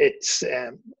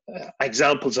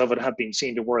 Examples of it have been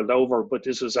seen the world over, but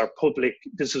this was our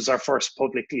first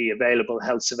publicly available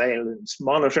health surveillance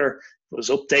monitor. It was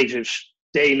updated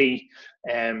daily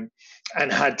and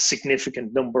had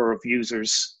significant number of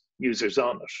users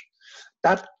on it.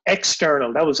 That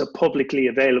was a publicly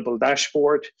available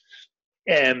dashboard.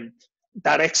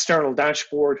 That external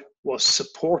dashboard was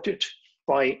supported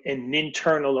by an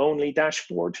internal only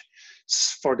dashboard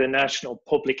for the National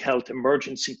Public Health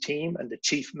Emergency Team and the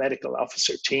Chief Medical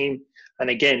Officer team. And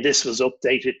again, this was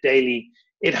updated daily.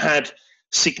 It had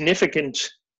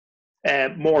significant,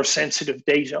 more sensitive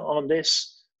data on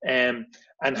this and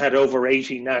had over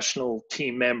 80 national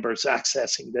team members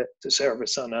accessing the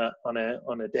service on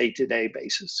a day-to-day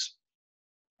basis.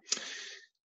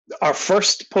 Our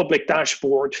first public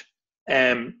dashboard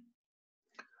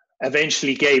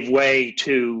eventually gave way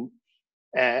to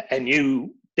a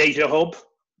new data hub,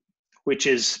 which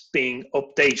is being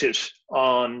updated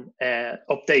on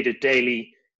updated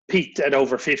daily, peaked at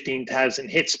over 15,000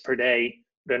 hits per day,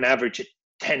 with an average of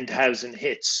 10,000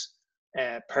 hits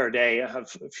per day. I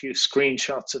have a few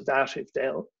screenshots of that if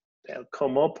they'll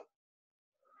come up.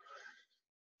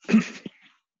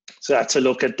 So that's a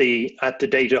look at the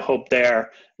data hub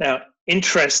there. Now,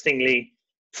 interestingly,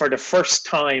 for the first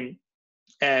time,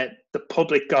 the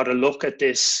public got a look at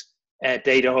this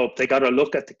data hub. They got a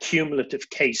look at the cumulative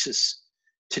cases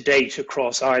to date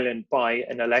across Ireland by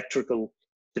an electrical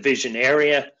division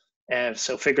area.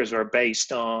 So figures are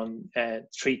based on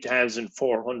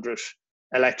 3,400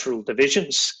 electoral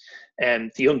divisions.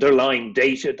 And the underlying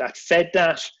data that fed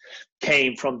that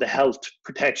came from the Health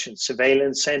Protection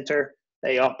Surveillance Centre.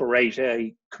 They operate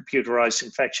a computerized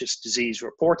infectious disease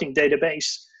reporting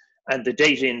database, and the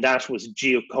data in that was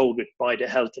geocoded by the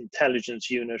Health Intelligence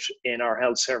Unit in our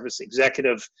Health Service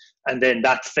Executive, and then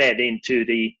that fed into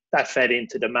the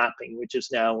mapping, which is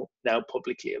now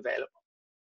publicly available.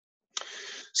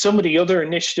 Some of the other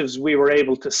initiatives we were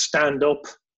able to stand up,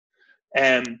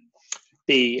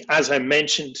 as I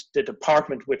mentioned, the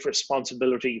department with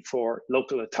responsibility for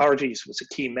local authorities was a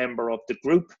key member of the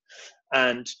group,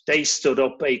 and they stood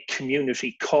up a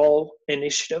community call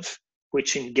initiative,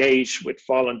 which engaged with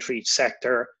voluntary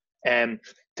sector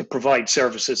to provide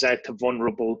services out to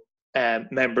vulnerable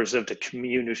members of the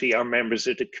community, or members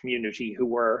of the community who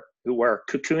were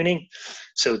cocooning.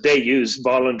 So they used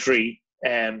voluntary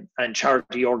and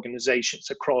charity organizations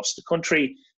across the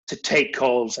country to take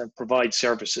calls and provide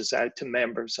services out to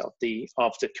members of the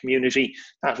community.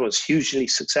 That was hugely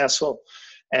successful.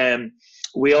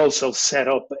 We also set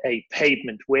up a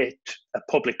pavement width, a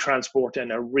public transport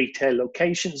and a retail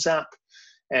locations app,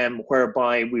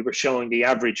 whereby we were showing the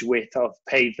average width of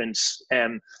pavements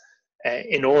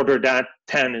in order that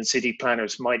town and city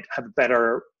planners might have a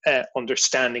better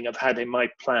understanding of how they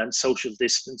might plan social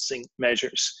distancing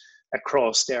measures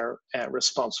across their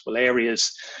responsible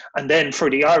areas. And then for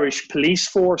the Irish Police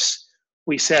Force,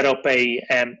 we set up a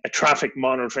traffic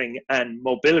monitoring and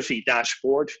mobility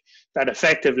dashboard that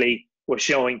effectively was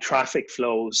showing traffic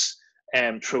flows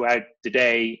throughout the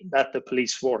day that the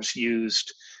police force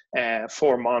used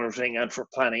for monitoring and for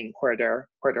planning where their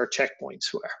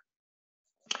checkpoints were.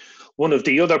 One of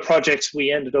the other projects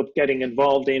we ended up getting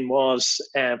involved in was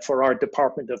for our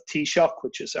Department of Taoiseach,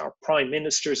 which is our Prime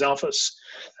Minister's office.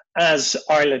 As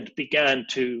Ireland began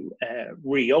to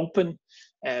reopen,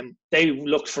 they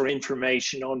looked for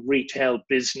information on retail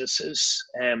businesses.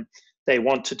 They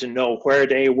wanted to know where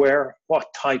they were,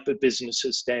 what type of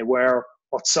businesses they were,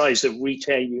 what size of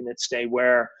retail units they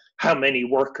were, how many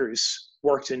workers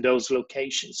worked in those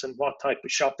locations, and what type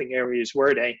of shopping areas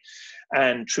were they.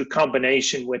 And through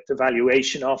combination with the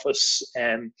Valuation Office,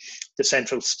 the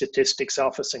Central Statistics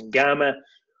Office and GAMA,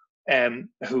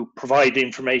 who provide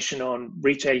information on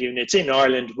retail units in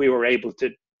Ireland, we were able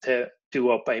to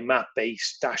do up a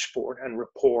map-based dashboard and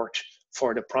report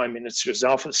for the Prime Minister's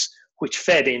office, which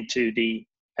fed into the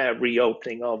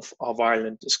reopening of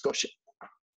Ireland discussion.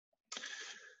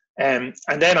 And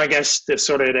then I guess the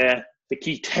sort of the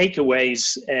key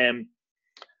takeaways and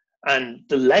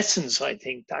the lessons I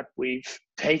think that we've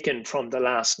taken from the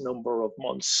last number of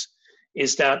months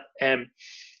is that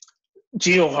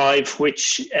GeoHive,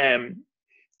 which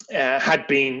had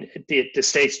been the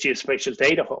state's geospatial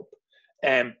data hub,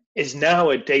 is now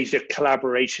a data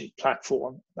collaboration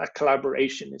platform. That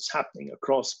collaboration is happening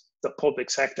across the public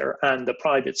sector and the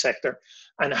private sector,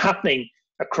 and happening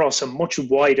across a much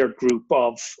wider group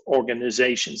of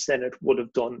organizations than it would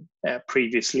have done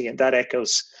previously. And that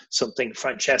echoes something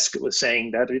Francesca was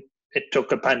saying, that it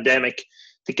took a pandemic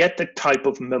to get the type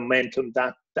of momentum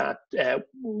that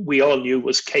we all knew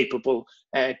was capable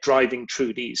driving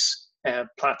through these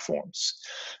platforms.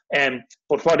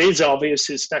 But what is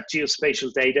obvious is that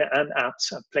geospatial data and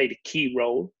apps have played a key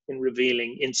role in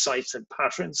revealing insights and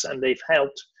patterns, and they've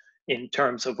helped in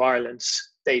terms of Ireland's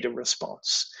data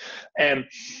response.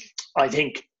 I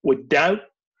think without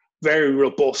very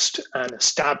robust and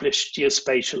established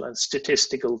geospatial and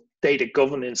statistical data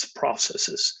governance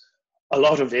processes, a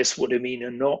lot of this would have been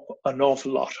an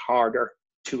awful lot harder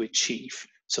to achieve.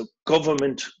 So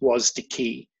government was the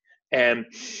key. The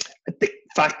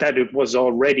fact that it was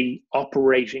already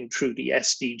operating through the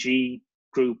SDG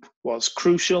group was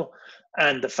crucial,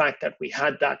 and the fact that we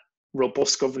had that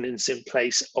robust governance in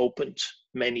place opened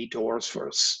many doors for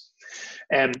us.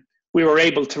 We were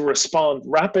able to respond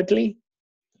rapidly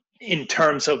in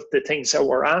terms of the things that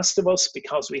were asked of us,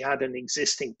 because we had an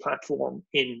existing platform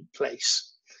in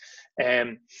place.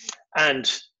 And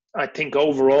I think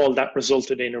overall that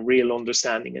resulted in a real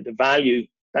understanding of the value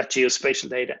that geospatial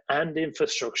data and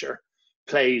infrastructure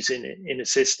plays in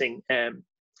assisting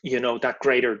you know, that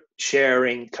greater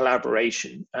sharing,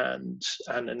 collaboration, and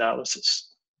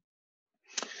analysis.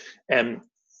 And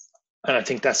I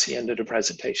think that's the end of the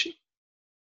presentation.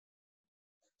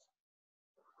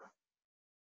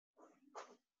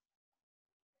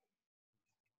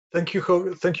 Thank you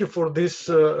for this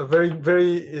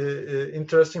very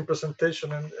interesting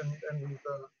presentation, and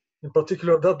in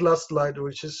particular that last slide,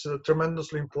 which is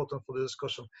tremendously important for the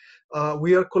discussion.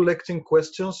 We are collecting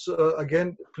questions.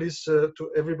 Again, please,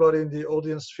 to everybody in the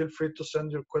audience, feel free to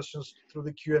send your questions through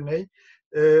the Q&A.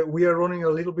 We are running a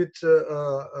little bit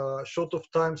short of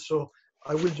time, so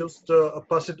I will just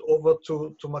pass it over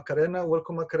to Macarena.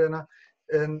 Welcome, Macarena,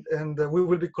 and we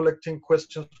will be collecting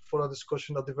questions for a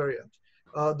discussion at the very end.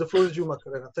 The floor is you,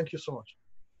 Macarena. Thank you so much.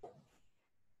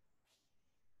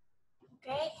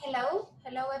 Okay, hello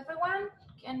everyone.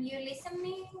 Can you listen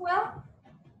me well?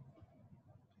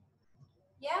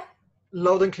 Yeah?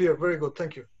 Loud and clear, very good,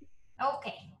 thank you.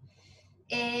 Okay.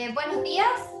 Buenos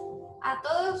días a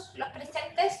todos los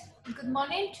presentes. Good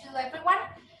morning to everyone.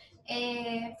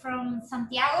 From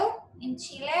Santiago in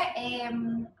Chile.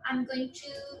 I'm going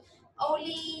to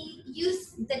only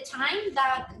use the time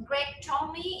that Greg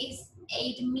told me is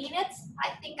 8 minutes. I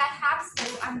think I have,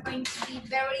 so I'm going to be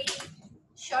very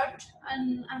short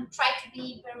and try to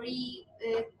be very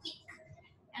quick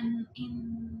and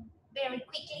very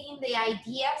quickly in the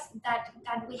ideas that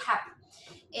we have.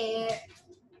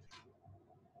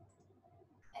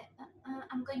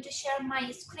 I'm going to share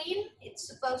my screen. It's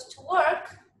supposed to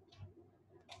work.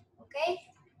 Okay.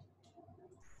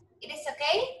 It is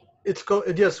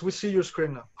okay? Yes, we see your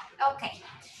screen now. Okay.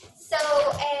 So,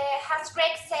 as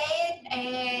Greg said,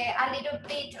 a little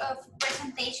bit of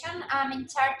presentation. I'm in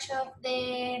charge of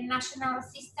the national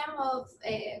system of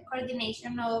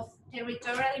coordination of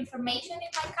territorial information in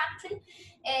my country.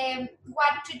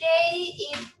 What today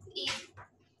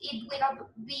it will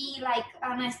be like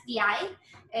an SDI.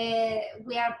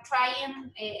 We are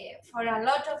trying for a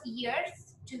lot of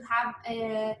years to have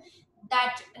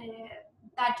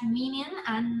that meaning,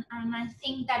 and I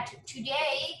think that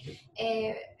today,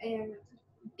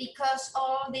 because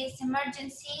all this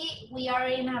emergency, we are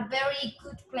in a very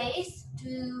good place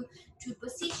to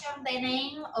position the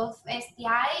name of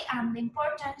SDI and the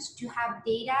importance to have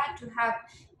data, to have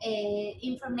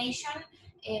information,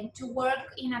 and to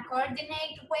work in a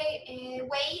coordinated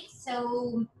way.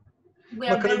 So we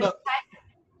are very excited.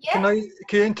 Yeah? Can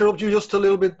I interrupt you just a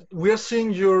little bit? We are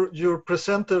seeing your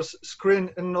presenter's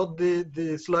screen and not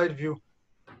the slide view.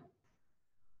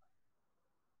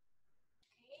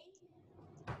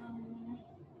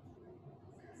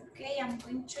 Okay, I'm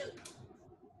going to.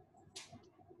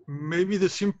 Maybe the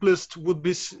simplest would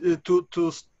be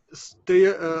to stay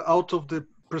out of the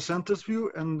presenter's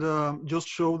view and just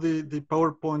show the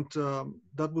PowerPoint.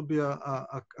 That would be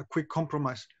a quick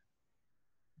compromise.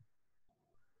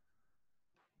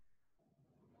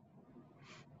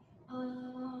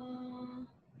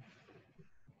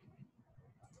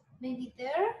 Maybe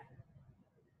there?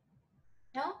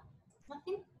 No?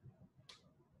 Nothing?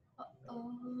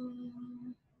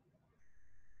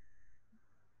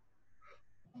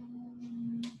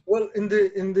 Well, in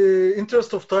the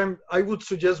interest of time, I would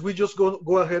suggest we just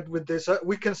go ahead with this.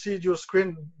 We can see your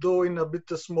screen, though in a bit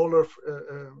smaller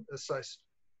size.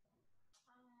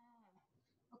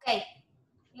 Okay,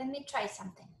 let me try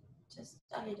something, just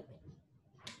a little bit.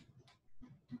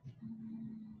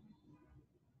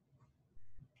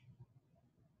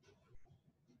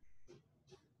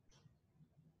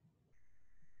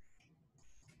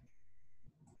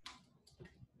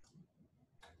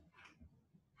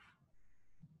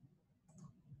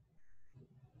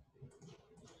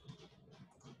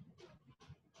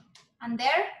 And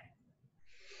there?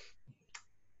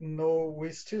 No,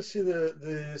 we still see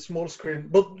the small screen.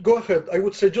 But go ahead. I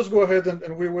would say just go ahead,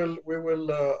 and we will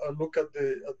look at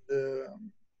the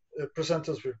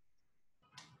presenter's view.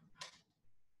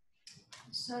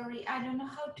 Sorry, I don't know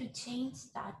how to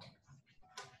change that.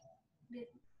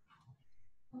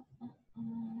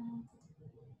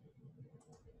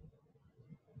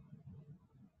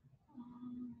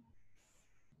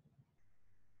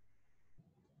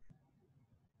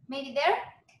 Maybe there?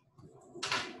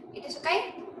 It is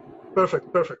okay?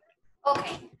 Perfect, perfect.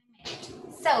 Okay.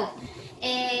 So,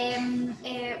 In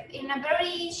a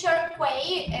very short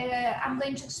way, I'm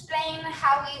going to explain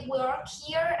how we work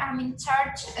here. I'm in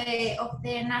charge of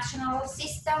the national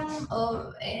system.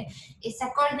 It's a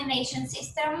coordination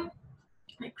system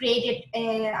created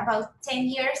about 10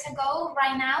 years ago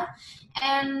right now,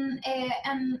 and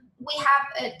we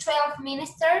have 12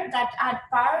 ministers that are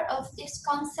part of this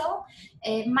council.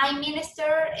 My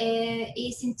minister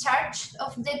is in charge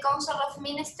of the council of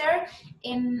ministers,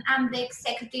 and I'm the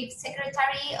executive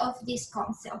secretary of this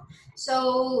council.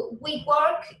 So we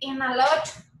work in a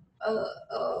lot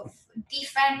of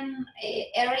different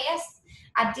areas.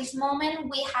 At this moment,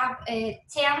 we have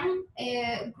 10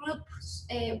 groups,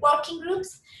 working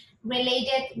groups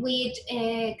related with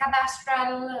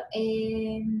cadastral,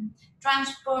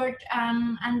 transport,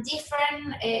 and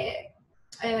different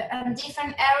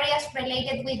areas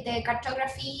related with the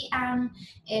cartography, and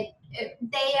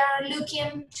they are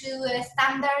looking to the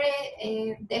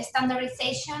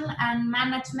standardization and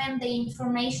management the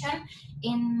information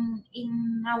in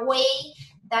a way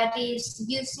that is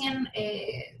using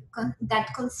that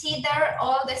consider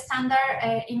all the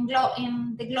standard in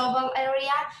the global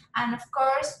area, and of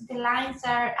course the lines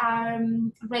are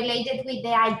related with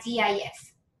the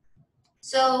IDIF.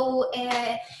 So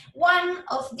one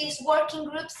of these working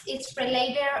groups is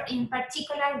related in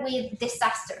particular with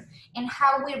disaster and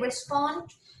how we respond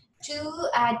to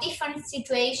different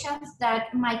situations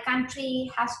that my country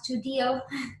has to deal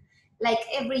like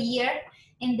every year.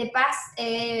 In the past 2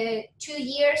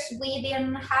 years, we've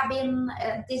been having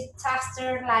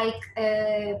disaster like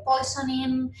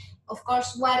poisoning, of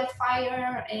course,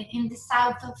 wildfire in the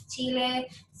south of Chile,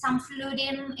 some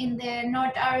flooding in the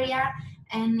north area,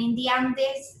 and in the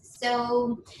Andes.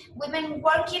 So we've been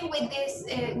working with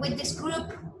this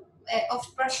group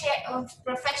of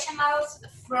professionals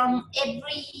from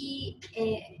every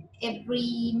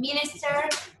minister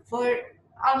for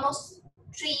almost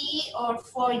 3 or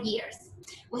 4 years.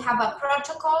 We have a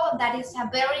protocol that is a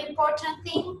very important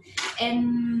thing,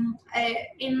 and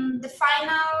in the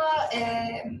final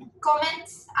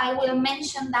comments I will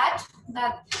mention that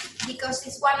because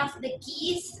it's one of the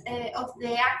keys of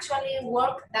the actually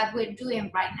work that we're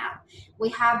doing right now. We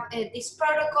have this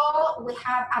protocol, we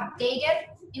have updated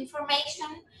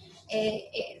information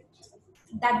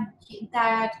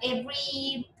that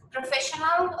every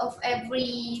professional of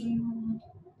every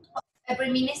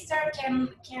minister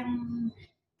can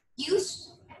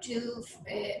use to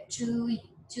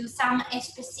some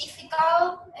specific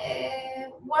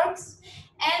works,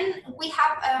 and we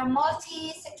have a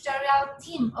multi-sectorial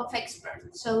team of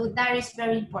experts, so that is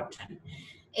very important.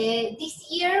 This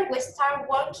year we start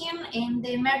working in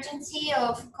the emergency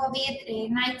of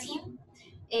COVID-19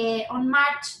 on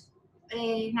March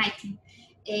 19.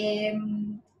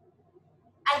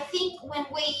 I think when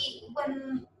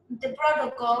the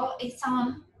protocol is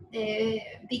on,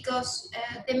 because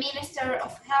the Minister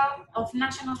of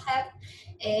National Health,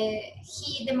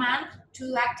 he demanded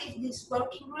to active this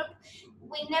working group.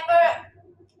 We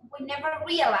never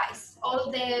realized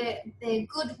all the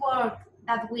good work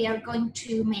that we are going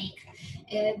to make.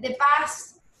 The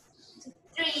past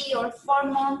 3 or 4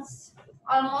 months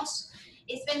almost,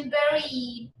 it's been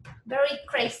very, very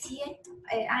crazy,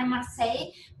 I must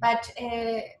say, but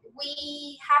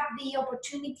we have the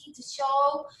opportunity to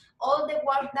show all the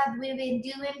work that we've been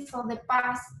doing for the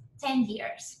past 10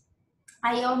 years.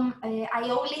 I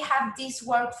only have this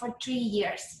work for 3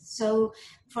 years, so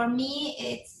for me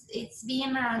it's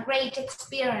been a great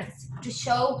experience to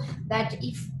show that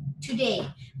if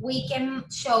today we can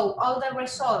show all the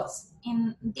results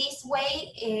in this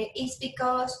way, it's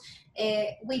because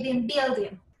we've been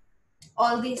building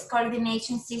all this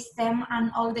coordination system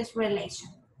and all this relation.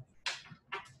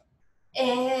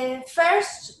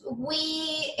 First,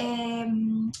 we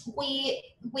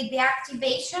with the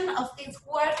activation of this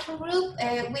working group,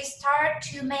 we start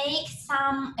to make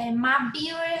some map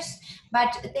viewers,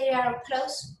 but they are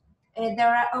closed. They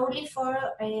are only for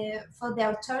the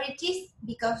authorities,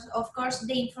 because of course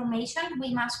the information,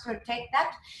 we must protect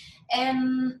that.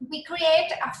 And we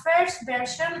create a first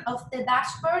version of the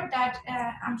dashboard that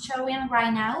I'm showing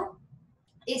right now.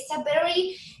 It's a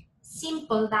very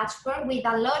simple dashboard with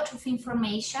a lot of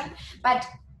information, but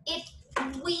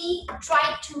we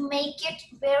try to make it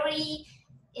very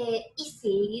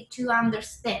easy to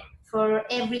understand for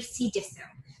every citizen.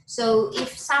 So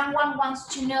if someone wants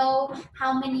to know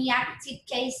how many active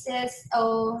cases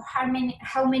or how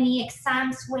many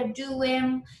exams we're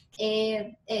doing,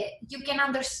 you can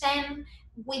understand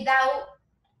without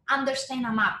understand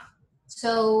a map.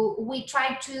 So we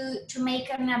try to make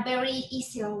it in a very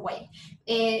easy way.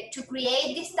 To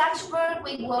create this dashboard,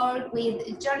 we work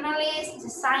with journalists,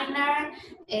 designer,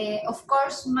 of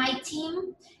course, my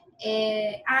team,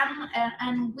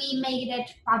 and we made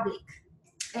it public.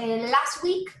 Last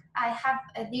week, I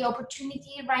have the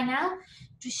opportunity right now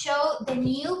to show the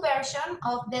new version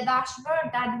of the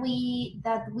dashboard that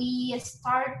we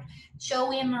start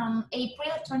showing on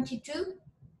April 22.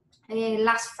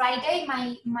 Last Friday,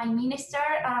 my minister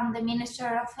and the Minister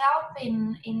of Health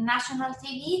in national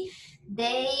TV,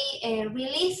 they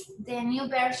released the new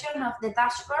version of the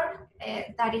dashboard.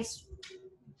 That is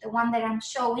the one that I'm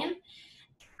showing.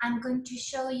 I'm going to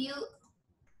show you.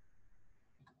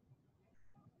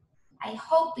 I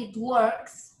hope it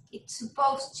works. It's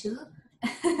supposed to.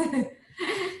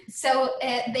 So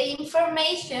the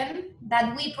information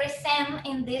that we present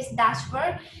in this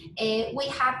dashboard, we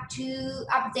have to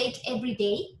update every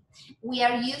day. We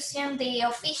are using the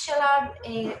official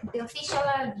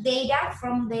data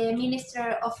from the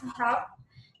Minister of Health.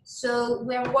 So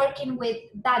we're working with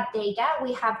that data.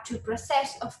 We have to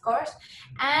process, of course,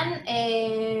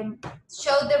 and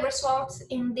show the results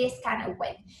in this kind of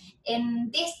way. In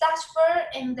this dashboard,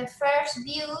 in the first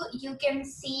view, you can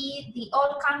see the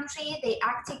whole country, the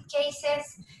active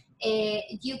cases.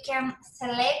 You can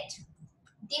select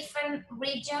different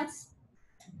regions.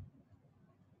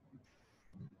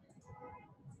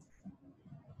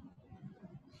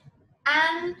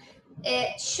 And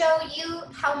show you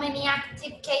how many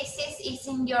active cases is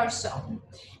in your zone.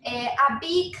 A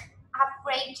big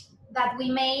upgrade that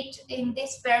we made in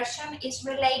this version is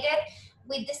related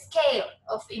with the scale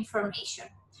of information.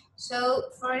 So,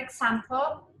 for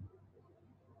example,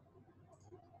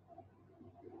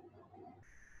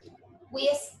 we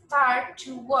start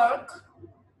to work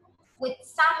with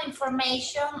some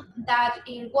information that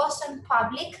it wasn't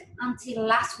public until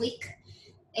last week.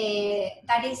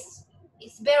 That is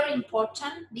very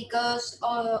important because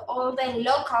all the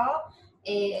local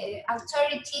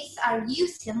authorities are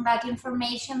using that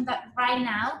information that right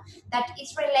now that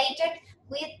is related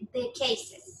with the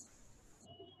cases.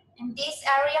 In this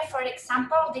area, for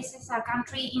example, this is a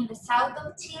country in the south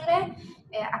of Chile,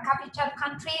 a capital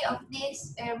country of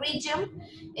this region.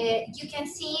 You can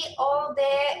see all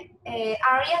the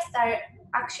areas that are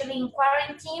actually in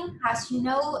quarantine. As you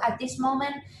know, at this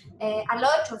moment, a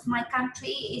lot of my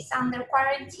country is under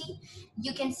quarantine.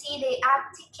 You can see the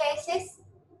active cases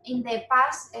in the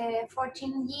past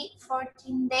 14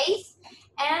 days,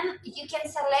 and you can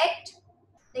select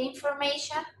the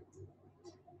information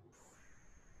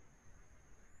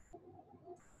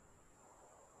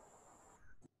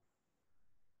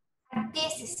at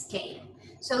this scale.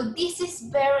 So this is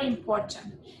very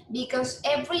important because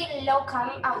every local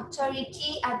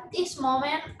authority at this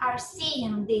moment are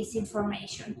seeing this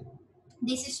information.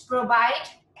 This is provided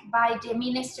by the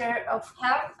Minister of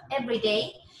Health every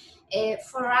day.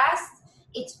 For us,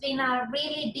 it's been a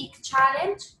really big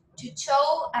challenge to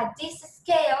show at this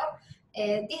scale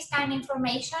this kind of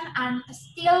information and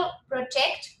still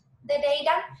protect the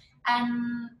data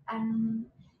and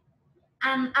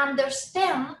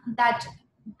understand that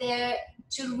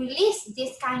to release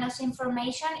this kind of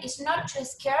information is not to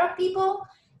scare people,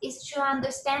 it's to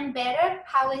understand better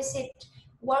how is it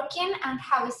working and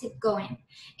how is it going.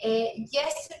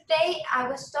 Yesterday, I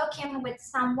was talking with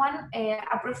someone,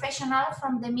 a professional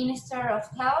from the Minister of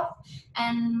Health,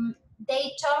 and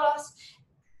they told us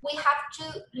we have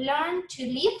to learn to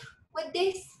live with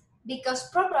this because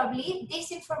probably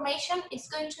this information is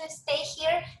going to stay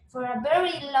here for a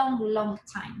very long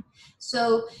time.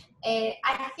 So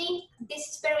I think this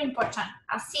is very important.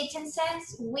 As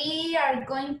citizens, we are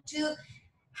going to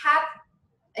have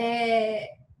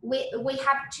we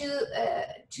have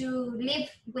to live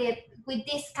with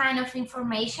this kind of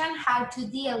information, how to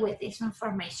deal with this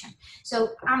information.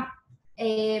 So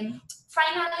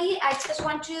finally, I just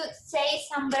want to say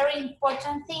some very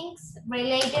important things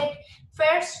related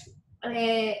first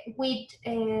with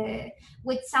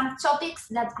some topics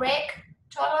that Greg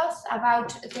told us about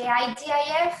the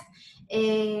IDIF.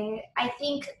 I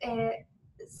think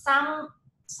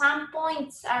some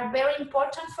points are very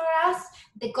important for us.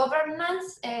 The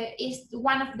governance is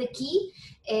one of the key.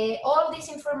 All this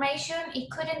information, it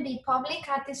couldn't be public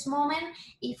at this moment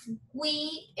if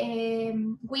we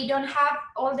don't have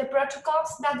all the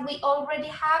protocols that we already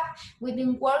have. We've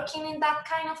been working in that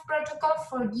kind of protocol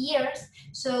for years.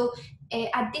 So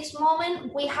at this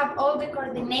moment, we have all the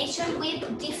coordination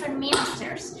with different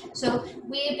ministers. So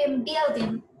we've been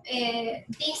building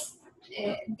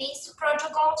these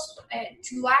protocols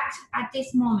to act at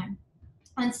this moment.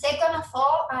 And second of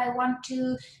all, I want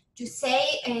to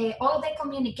say all the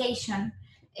communication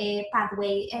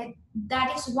pathway.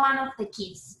 That is one of the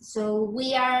keys. So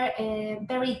we are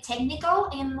very technical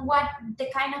in what the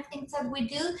kind of things that we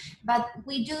do, but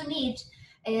we do need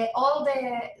all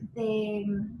the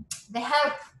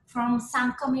help from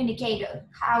some communicator,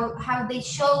 how they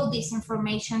show this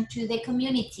information to the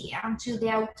community and to the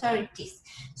authorities.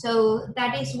 So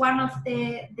that is one of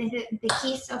the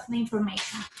keys of the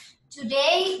information.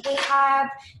 Today, we have,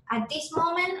 at this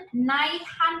moment,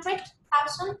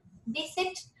 900,000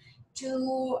 visits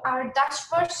to our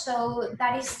dashboard, so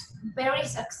that is very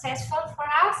successful for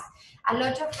us. A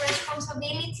lot of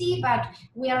responsibility, but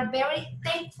we are very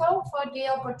thankful for the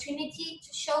opportunity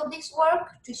to show this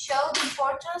work, to show the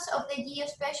importance of the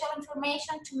geospatial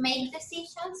information to make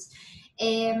decisions.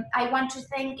 I want to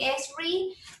thank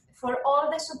ESRI for all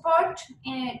the support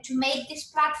to make this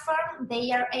platform.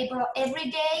 They are able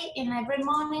every day, and every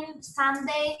morning,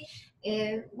 Sunday,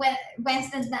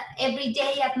 Wednesday, every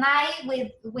day at night.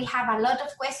 We have a lot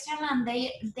of questions, and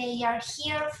they are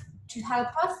here to help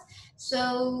us.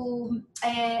 So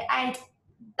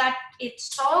that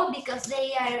it's all, because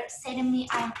they are telling me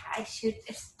I should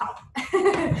stop.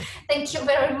 Thank you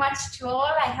very much to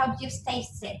all. I hope you stay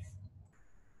safe.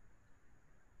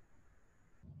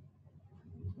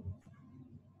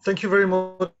 Thank you very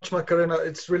much, Macarena.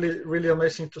 It's really, really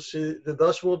amazing to see the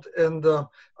dashboard. And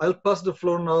I'll pass the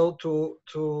floor now to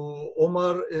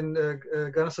Omar in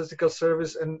Ghana Statistical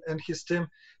Service and his team,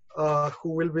 who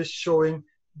will be showing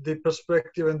the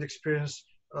perspective and experience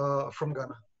from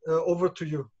Ghana. Over to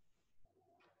you.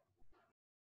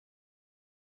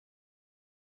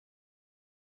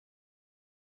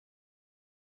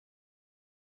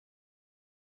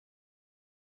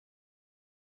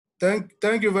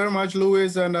 Thank you very much,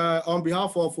 Luis. And on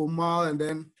behalf of Omar and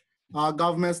then our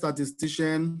government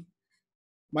statistician,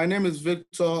 my name is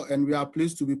Victor, and we are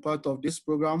pleased to be part of this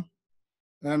program.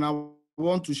 And I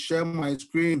want to share my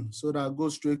screen so that I go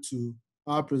straight to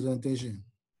our presentation.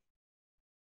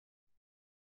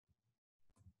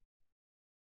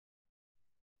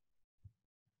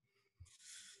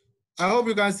 I hope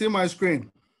you can see my screen.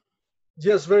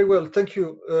 Yes, very well. Thank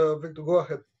you, Victor. Go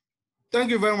ahead. Thank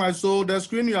you very much. So the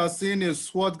screen you are seeing is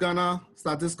what Ghana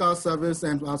Statistical Service,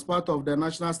 and as part of the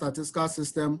National Statistical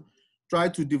System, try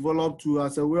to develop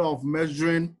as a way of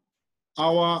measuring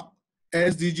our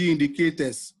SDG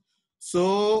indicators.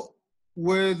 So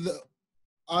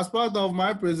as part of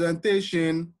my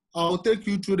presentation, I'll take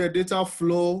you through the data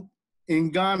flow in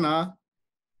Ghana.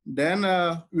 Then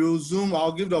we'll zoom.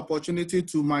 I'll give the opportunity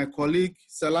to my colleague,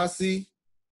 Selassie,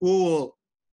 who will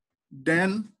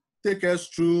then take us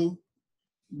through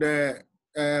the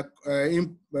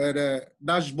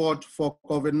dashboard for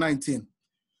COVID-19.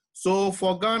 So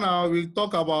for Ghana, we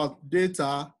talk about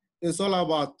data. It's all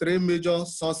about three major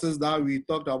sources that we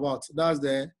talked about. That's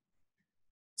the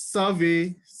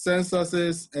survey,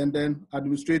 censuses, and then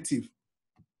administrative.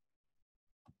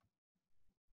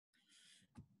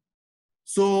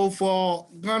 So for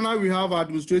Ghana, we have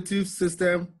administrative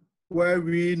system where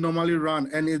we normally run,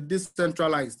 and it's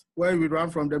decentralized, where we run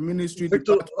from the ministry.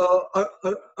 Victor,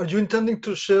 are you intending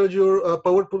to share your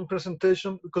PowerPoint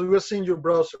presentation? Because we are seeing your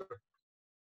browser.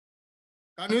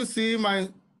 Can you see my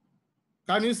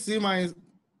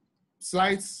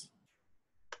slides?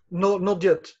 No, not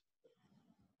yet.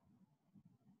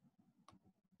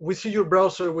 We see your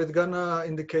browser with Ghana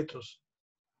indicators.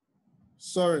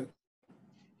 Sorry.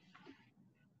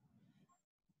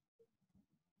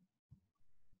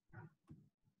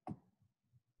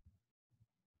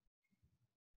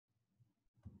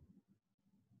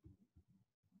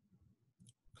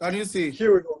 Can you see?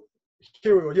 Here we go.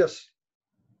 Here we go. Yes.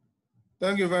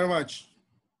 Thank you very much.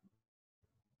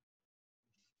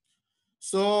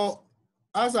 So,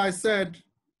 as I said,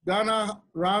 Ghana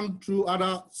ran through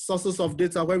other sources of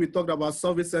data where we talked about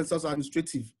survey, census,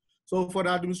 administrative. So for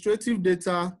the administrative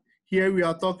data, here we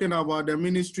are talking about the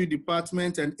ministry,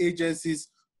 department, and agencies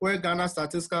where Ghana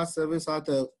Statistical Service had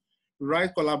a right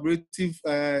collaborative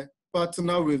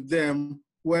partner with them,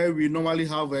 where we normally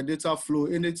have a data flow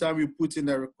anytime we put in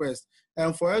a request.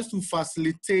 And for us to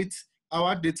facilitate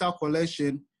our data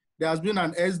collection, there has been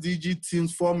an SDG team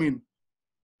forming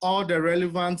all the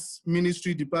relevant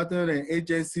ministry, department, and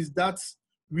agencies that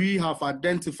we have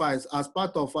identified as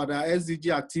part of our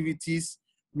SDG activities.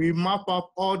 We map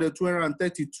up all the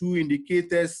 232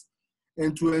 indicators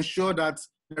and to ensure that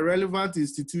the relevant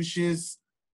institutions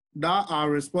that are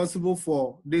responsible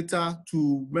for data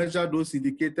to measure those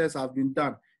indicators have been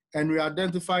done. And we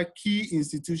identify key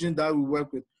institutions that we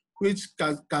work with, which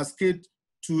cascade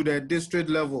to the district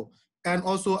level, and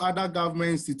also other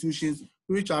government institutions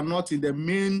which are not in the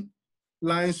main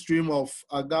line stream of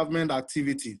government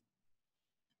activity.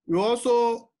 We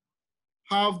also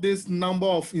have this number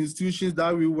of institutions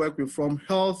that we work with, from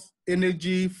health,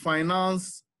 energy,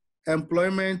 finance,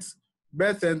 employment,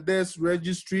 birth and death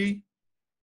registry,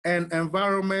 and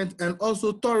environment, and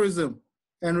also tourism.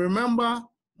 And remember,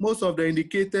 most of the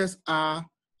indicators are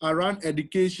around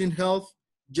education, health,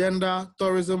 gender,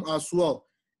 tourism as well.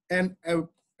 And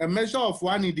a measure of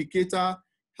one indicator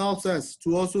helps us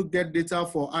to also get data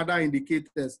for other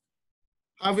indicators,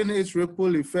 having its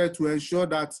ripple effect to ensure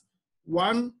that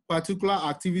one particular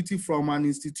activity from an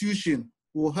institution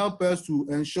will help us to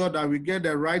ensure that we get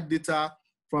the right data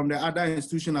from the other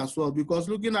institution as well. Because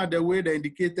looking at the way the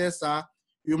indicators are,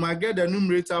 you might get the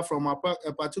numerator from a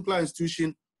particular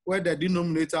institution where the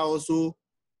denominator also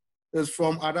is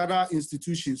from another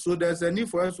institution. So there's a need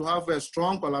for us to have a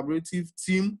strong collaborative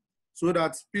team so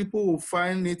that people will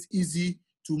find it easy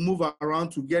to move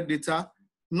around to get data,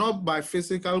 not by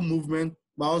physical movement,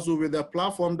 but also with the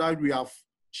platform that we have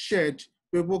shared.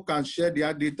 People can share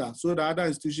their data so the other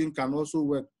institution can also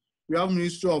work. We have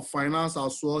Ministry of Finance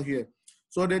as well here.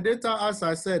 So the data, as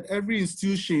I said, every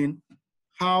institution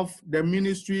have the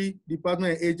ministry,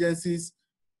 department, and agencies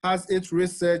has its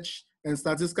research and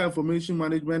statistical information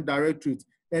management directorate,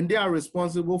 and they are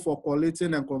responsible for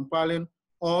collating and compiling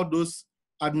all those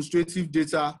administrative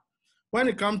data. When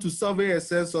it comes to survey and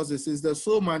census, it's the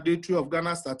sole mandatory of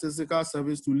Ghana Statistical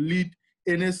Service to lead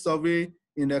any survey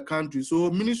in the country. So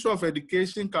Ministry of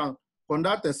Education can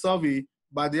conduct a survey,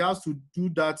 but they have to do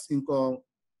that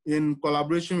in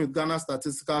collaboration with Ghana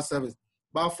Statistical Service.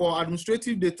 But for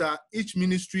administrative data, each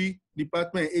ministry,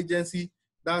 department, agency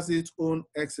does its own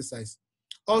exercise.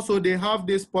 Also, they have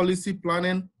this policy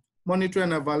planning,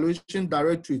 monitoring, and evaluation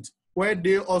directorate, where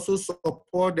they also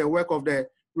support the work of the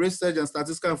research and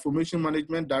statistical information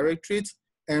management directorate.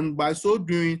 And by so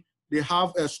doing, they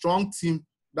have a strong team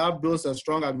that builds a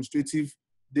strong administrative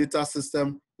data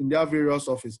system in their various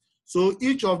offices. So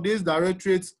each of these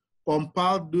directorates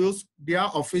compile their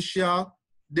official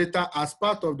data as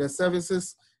part of the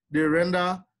services they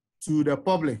render to the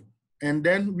public. And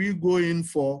then we go in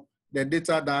for the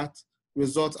data that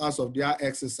results out of their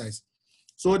exercise.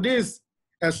 So this is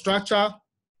a structure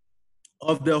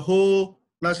of the whole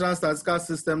national statistical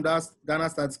system that Ghana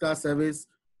Statistical Service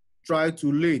try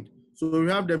to lead. So we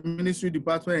have the ministry,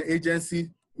 department, and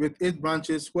agency with 8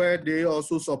 branches where they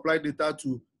also supply data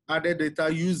to other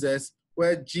data users,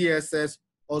 where GSS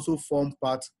also form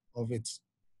part of it.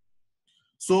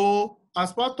 So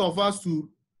as part of us to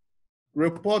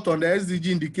report on the SDG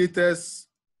indicators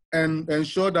and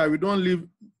ensure that we don't leave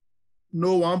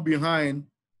no one behind,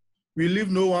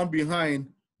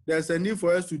 there's a need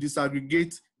for us to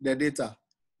disaggregate the data.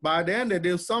 But at the end of the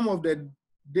day, some of the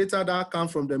data that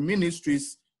comes from the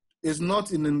ministries is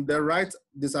not in the right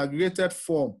disaggregated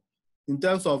form in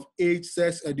terms of age,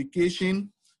 sex,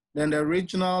 education, then the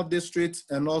regional district,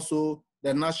 and also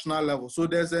the national level. So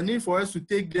there's a need for us to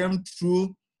take them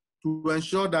through to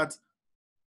ensure that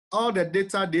all the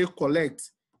data they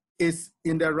collect is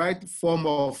in the right form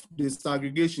of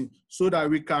disaggregation so that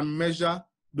we can measure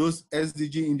those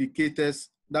SDG indicators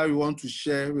that we want to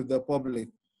share with the public.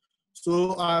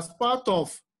 So as part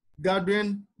of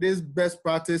gathering this best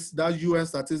practice that UN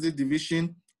Statistics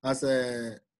Division has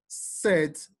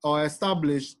set or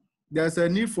established, there's a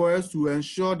need for us to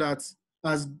ensure that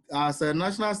as a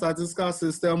national statistical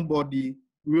system body,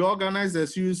 we organize a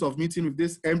series of meetings with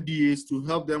these MDAs to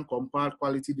help them compile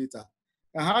quality data.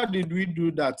 And how did we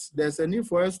do that? There's a need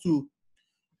for us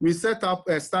we set up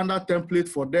a standard template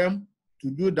for them to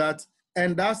do that.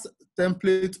 And that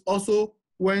template also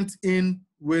went in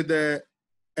with a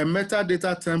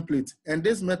metadata template. And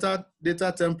this metadata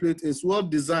template is well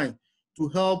designed to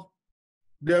help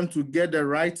them to get the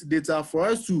right data for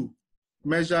us to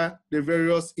measure the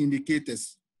various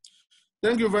indicators.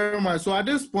 Thank you very much. So at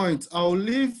this point, I'll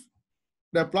leave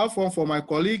the platform for my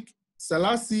colleague,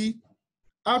 Selassie,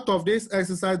 out of this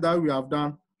exercise that we have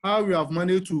done, how we have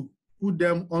managed to put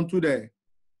them onto the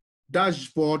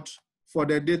dashboard for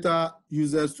the data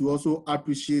users to also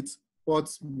appreciate what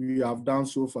we have done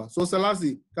so far. So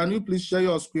Selassie, can you please share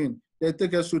your screen and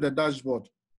take us through the dashboard?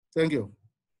 Thank you.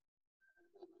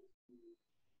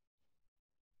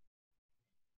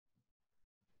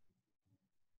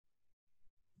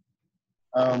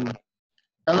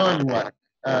 Hello everyone.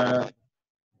 Can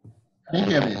you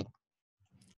hear me?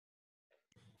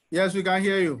 Yes, we can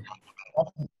hear you.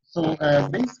 Okay. So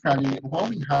basically what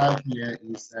we have here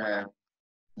is the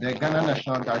Ghana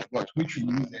National Dashboard, which we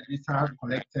use the data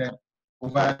collected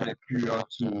over the period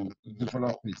to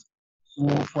develop it. So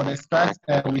for the start,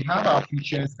 we have our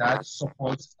features that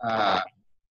support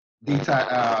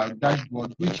data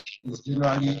dashboard, which is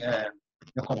generally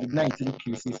the COVID-19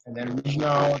 cases and the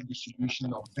regional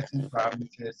distribution of certain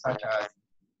parameters such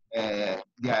as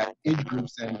their age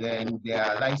groups and then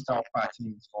their lifestyle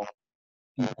patterns of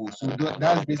people. So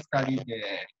that's basically the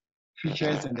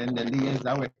features and then the layers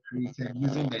that were created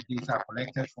using the data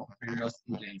collected from various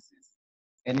agencies.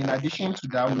 And in addition to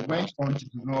that, we went on to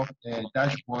develop a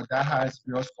dashboard that has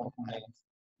various components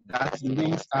that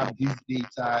links up this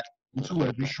data into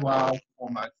a visual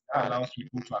format that allows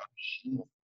people to appreciate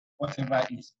whatever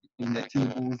is in the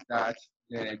tables that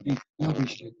in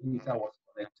which the data was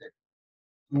collected.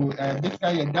 So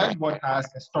basically, a dashboard has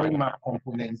a story map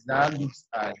component that looks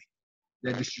at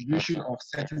the distribution of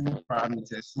certain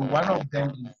parameters. So one of them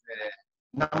is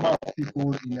the number of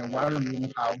people in a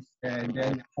one-room house. And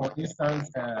then, for instance,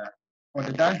 for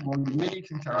the dashboard, we made it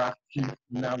interactive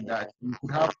now that you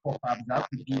could have pop-ups that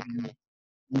could give you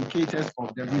indicators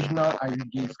of the regional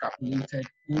aggregates calculated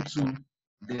into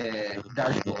the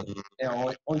dashboard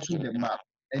or onto the map.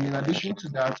 And in addition to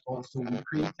that, also, we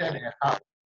created a hub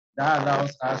that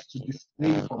allows us to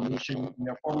display information in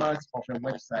the format of a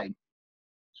website.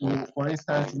 So, for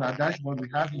instance, in our dashboard, we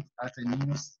have it as a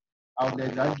news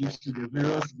outlet that gives you the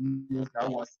various videos that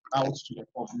was out to the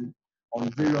public on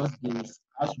various days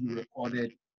as we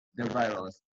recorded the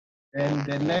virus. And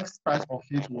the next part of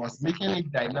it was making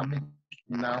it dynamic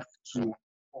enough for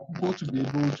people to be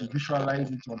able to visualize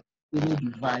it on any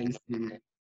device they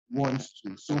want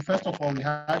to. So first of all, we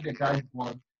had the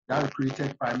dashboard that we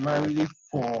created primarily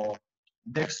for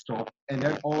desktop, and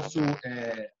then also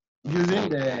using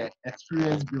the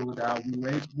experience builder, we were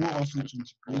able also to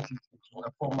integrate it into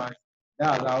a format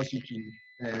that allows you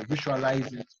to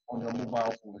visualize it on your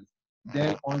mobile phone.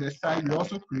 Then on the side, we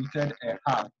also created a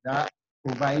hub that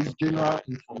provides general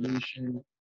information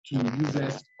to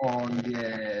users on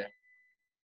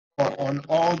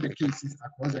all the cases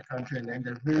across the country and then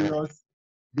the various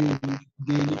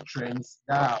daily trends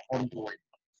that are ongoing.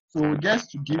 So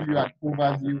just to give you an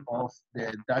overview of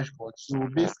the dashboard. So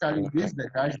basically, this is the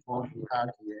dashboard we have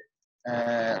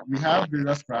here. We have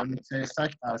various parameters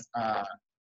such as our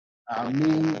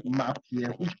main map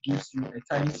here, which gives you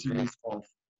a time series of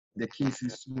the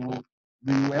cases. So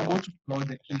we were able to plot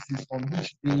the cases on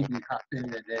which day they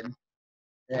happen, and then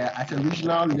at a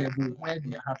regional level where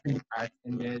they happen at,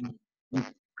 and then we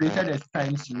created a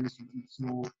time series with it.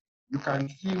 So you can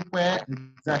see where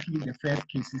exactly the first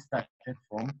cases started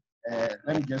from.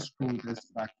 Let me just scroll this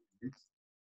back a bit.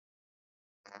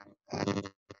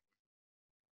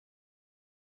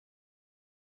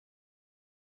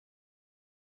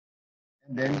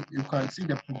 And then you can see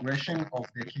the progression of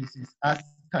the cases as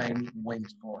time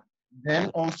went on. Then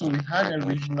also we had a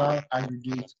regional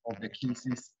aggregate of the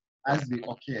cases as they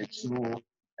occurred. So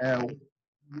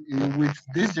with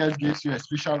this just gives you a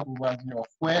special overview of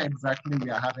where exactly we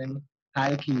are having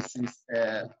high cases,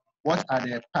 what are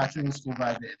the patterns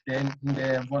over there. Then in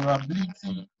the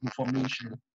vulnerability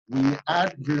information, we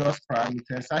add various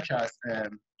parameters such as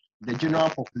the general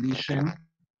population.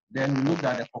 Then we look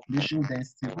at the population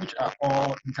density, which are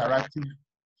all interactive.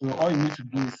 So all you need to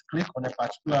do is click on a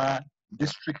particular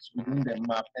district within the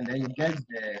map, and then you get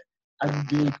the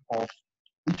aggregate of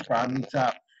each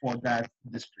parameter for that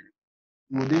district.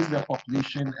 So this is the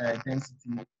population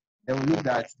density. Then we look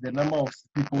at the number of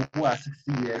people who are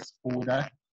 60 years older,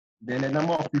 then the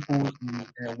number of people in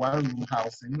one-room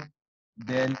housing.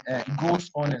 Then it goes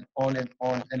on and on and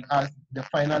on. And as the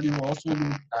finally, we also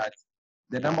look at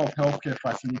the number of healthcare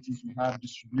facilities we have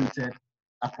distributed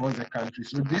across the country.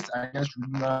 So these are just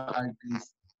regional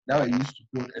aggregates that were used to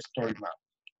build a story map.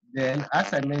 Then,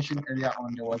 as I mentioned earlier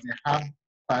on, there was a hub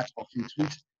part of it,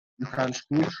 which you can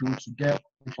scroll through to get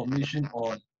information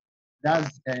on.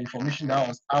 That's information that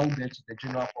was out there to the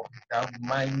general public that we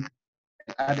mined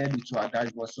and added it to our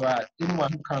dashboard. So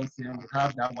anyone who comes here will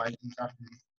have that one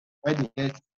interface where they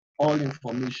get all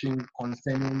information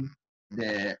concerning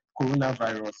the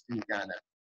coronavirus in Ghana.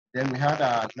 Then we had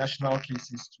our national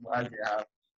cases too, as they have.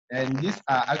 And these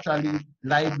are actually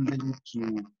live linked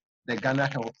to the Ghana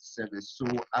Health Service. So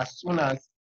as soon as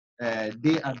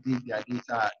they update their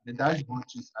data, the dashboard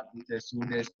is updated. So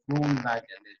there's no lag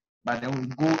in it. But then we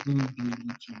go in daily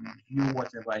to review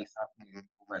whatever is happening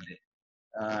over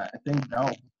there. I think that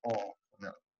was all for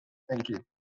now. Thank you.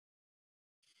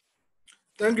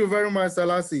 Thank you very much,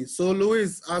 Selassie. So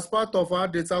Luis, as part of our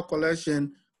data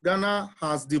collection, Ghana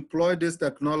has deployed this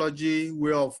technology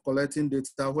way of collecting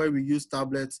data where we use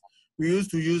tablets. We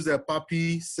used to use the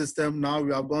PAPI system. Now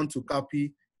we have gone to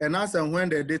CAPI. And as and when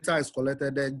the data is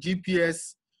collected, the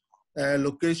GPS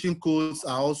location codes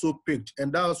are also picked.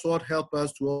 And that's what helped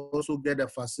us to also get the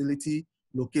facility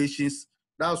locations.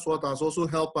 That's what has also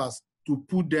helped us to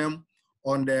put them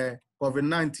on the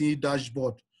COVID-19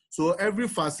 dashboard. So every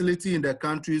facility in the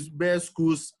countries, bare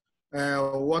schools,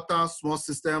 water small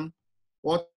system,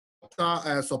 water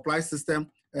supply system,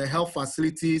 health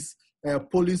facilities,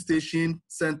 polling station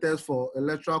centers for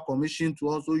electoral commission to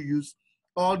also use.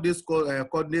 All these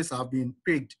coordinates have been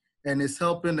picked, and it's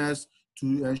helping us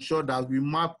to ensure that we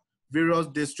map various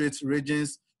districts,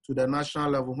 regions to the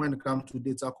national level when it comes to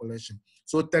data collection.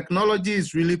 So technology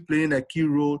is really playing a key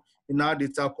role in our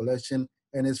data collection,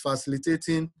 and is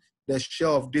facilitating the share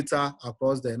of data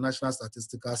across the national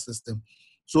statistical system.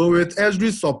 So with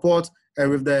ESRI support and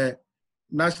with the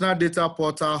National Data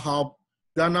Portal Hub,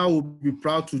 Ghana will be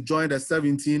proud to join the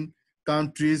 17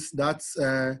 countries that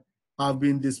have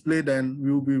been displayed, and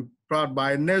we will be proud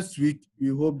by next week. We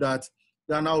hope that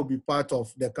Ghana will be part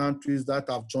of the countries that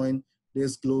have joined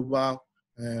this global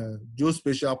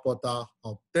geospatial portal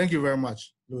hub. Thank you very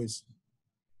much, Louis.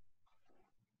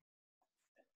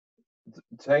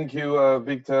 Thank you,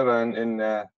 Victor. And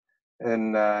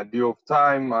in due of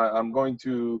time, I'm going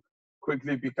to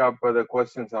quickly pick up the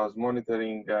questions I was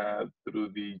monitoring through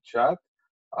the chat.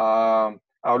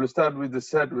 I will start with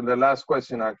the last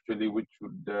question, actually, which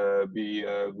would be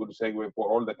a good segue for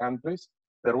all the countries.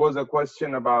 There was a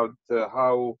question about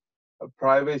how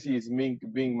privacy is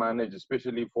being managed,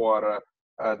 especially for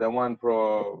the one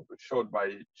showed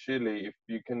by Chile, if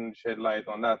you can shed light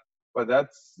on that. But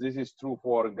this is true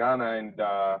for Ghana and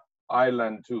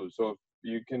Ireland too. So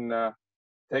you can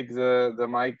take the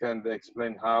mic and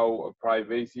explain how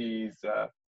privacy is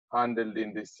handled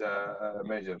in this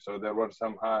measure. So there were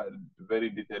some very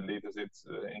detailed data sets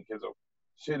in case of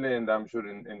Chile, and I'm sure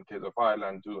in case of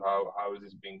Ireland too, how is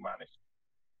this being managed?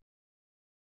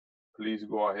 Please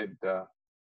go ahead,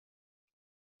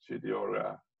 Chidi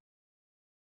or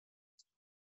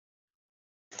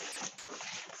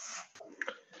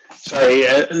Sorry,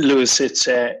 Lewis, it's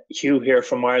Hugh here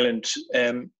from Ireland.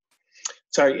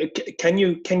 Sorry, can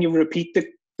you repeat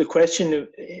the question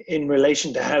in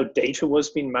relation to how data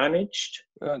was being managed?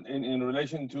 In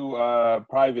relation to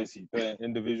privacy, the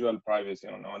individual privacy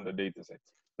on the data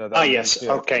sets. Yes,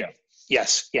 okay. Yeah.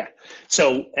 Yes, yeah.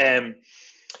 So,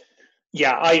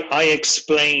 yeah, I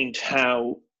explained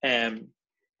how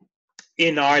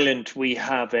in Ireland we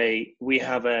have a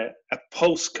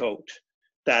postcode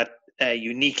that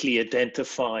uniquely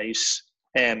identifies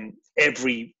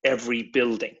every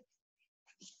building.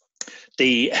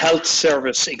 The health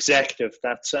service executive,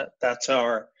 that's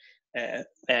our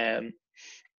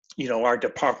our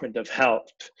Department of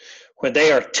Health, when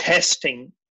they are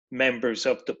testing members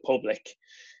of the public,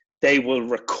 they will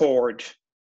record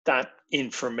that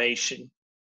information,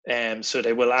 so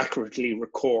they will accurately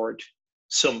record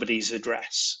somebody's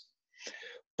address.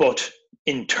 But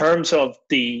in terms of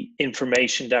the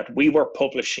information that we were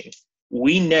publishing,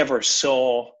 we never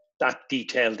saw that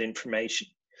detailed information.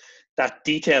 That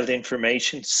detailed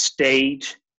information stayed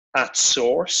at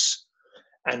source,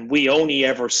 and we only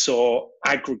ever saw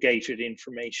aggregated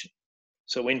information.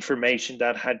 So information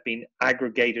that had been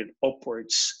aggregated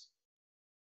upwards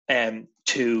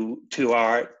to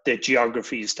the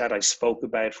geographies that I spoke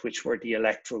about, which were the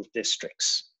electoral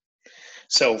districts.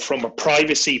 So from a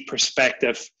privacy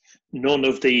perspective, none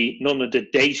of the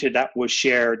data that was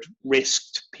shared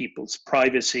risked people's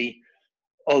privacy.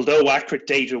 Although accurate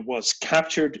data was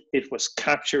captured, it was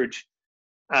captured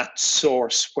at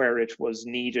source where it was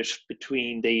needed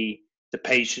between the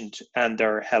patient and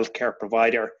their healthcare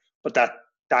provider, but that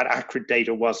accurate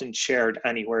data wasn't shared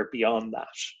anywhere beyond that.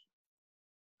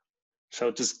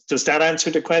 So does that answer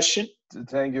the question?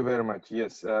 Thank you very much.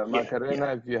 Yes,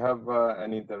 Macarena, if you have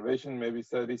an intervention, maybe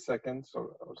 30 seconds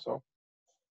or so.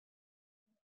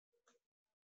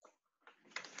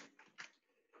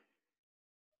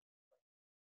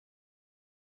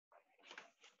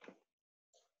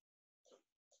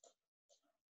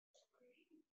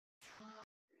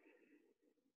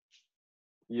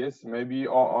 Yes, maybe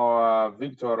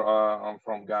Victor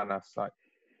from Ghana's side.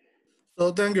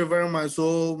 So thank you very much.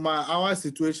 So our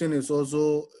situation is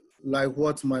also like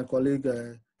what my colleague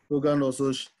Logan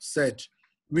also said.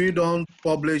 We don't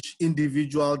publish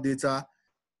individual data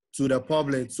to the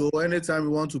public. So anytime we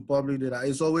want to publish data,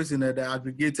 it's always in the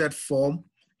aggregated form.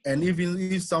 And even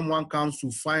if someone comes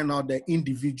to find out the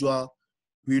individual,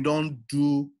 we don't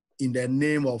do in the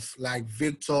name of like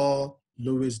Victor,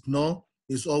 Louis. No,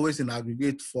 it's always in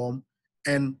aggregate form.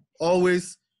 And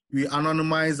always we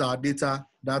anonymize our data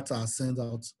that are sent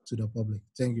out to the public.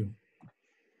 Thank you.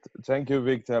 Thank you,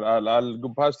 Victor. I'll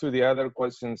go pass to the other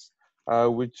questions,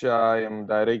 which I am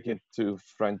directed to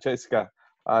Francesca.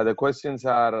 The questions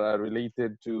are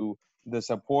related to the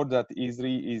support that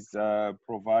ESRI is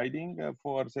providing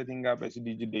for setting up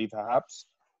SDG data hubs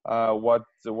what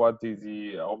is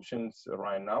the options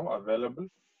right now available.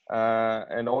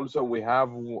 And also we have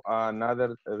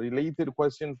another related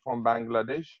question from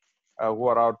Bangladesh, who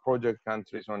are our project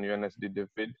countries on UNSD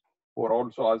DFID, who are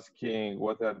also asking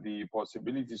what are the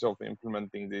possibilities of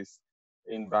implementing this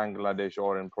in Bangladesh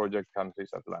or in project countries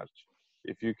at large.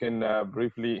 If you can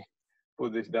briefly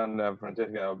put this down,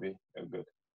 Francesca, that would be good.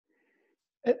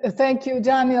 Thank you,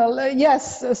 Daniel.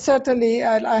 Yes, certainly,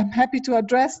 I'm happy to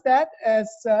address that, as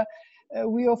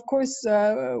we, of course,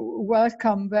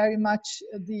 welcome very much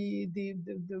the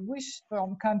wish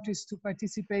from countries to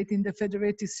participate in the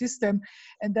federated system,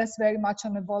 and that's very much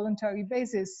on a voluntary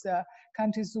basis.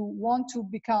 Countries who want to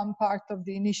become part of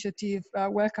the initiative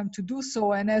are welcome to do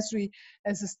so, and ESRI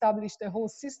has established a whole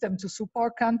system to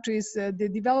support countries. The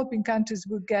developing countries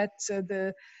will get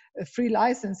the free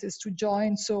licenses to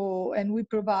join, and we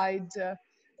provide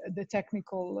the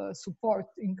technical support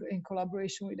in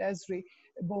collaboration with ESRI,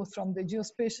 both from the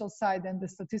geospatial side and the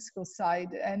statistical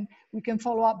side, and we can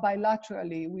follow up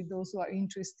bilaterally with those who are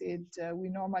interested. We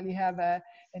normally have an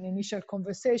initial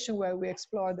conversation where we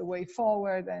explore the way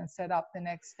forward and set up the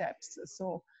next steps.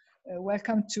 So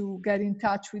welcome to get in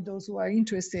touch with those who are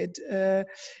interested.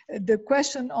 The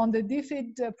question on the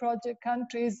DFID project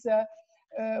countries,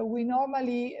 we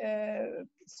normally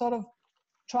sort of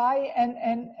try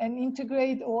and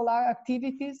integrate all our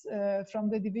activities from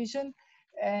the division.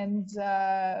 And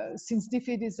since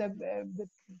DFID is the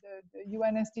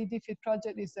UNSD DFID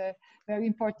project is a very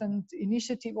important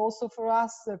initiative also for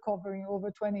us, covering over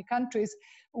 20 countries,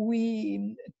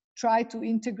 we try to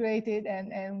integrate it,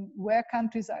 and where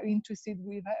countries are interested,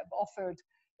 we have offered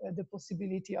the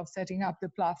possibility of setting up the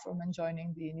platform and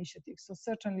joining the initiative. So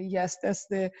certainly, yes, that's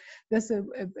the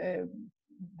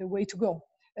way to go.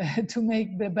 To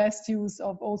make the best use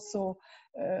of also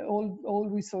all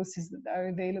resources that are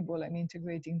available and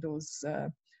integrating those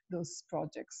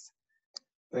projects.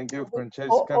 Thank you,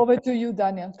 Francesca. Over to you,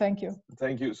 Daniel. Thank you.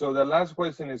 Thank you. So the last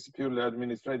question is purely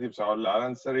administrative, so I'll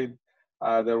answer it.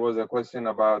 There was a question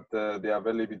about the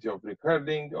availability of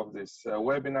recording of this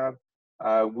webinar.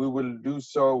 We will do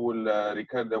so. We'll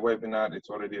record the webinar. It's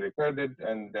already recorded,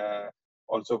 and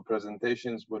also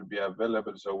presentations will be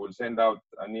available. So we'll send out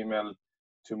an email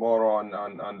tomorrow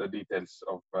on the details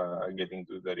of getting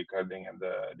to the recording and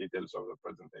the details of the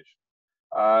presentation.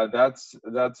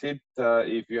 That's it.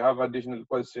 If you have additional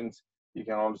questions, you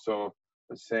can also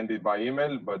send it by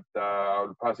email, but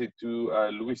I'll pass it to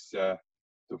Luis to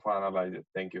finalize it.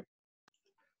 Thank you.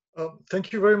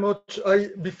 Thank you very much.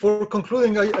 Before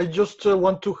concluding, I just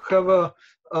want to have an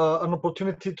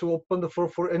opportunity to open the floor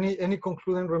for any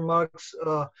concluding remarks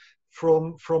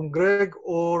from Greg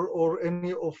or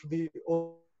any of the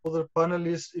other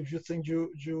panelists. If you think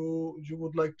you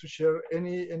would like to share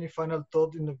any final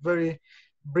thought in a very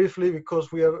briefly,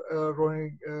 because we are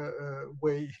running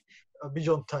way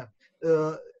beyond time.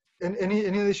 And any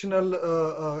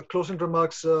additional closing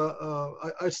remarks?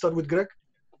 I start with Greg.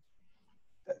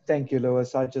 Thank you,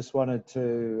 Luis. I just wanted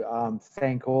to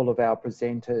thank all of our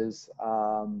presenters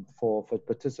for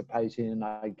participating, and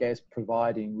I guess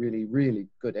providing really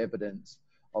good evidence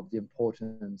of the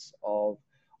importance of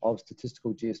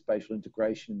statistical geospatial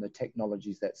integration and the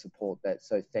technologies that support that.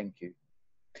 So thank you.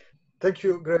 Thank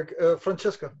you, Greg.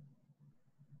 Francesca.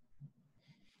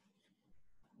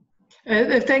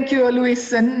 Thank you,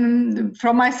 Luis. And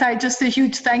from my side, just a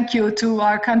huge thank you to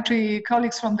our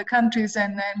colleagues from the countries,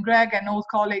 and Greg and all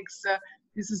colleagues.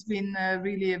 This has been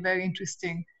really a very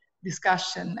interesting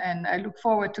discussion, and I look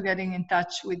forward to getting in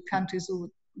touch with countries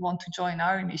who want to join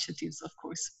our initiatives, of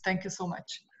course. Thank you so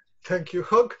much. Thank you,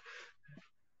 Hug.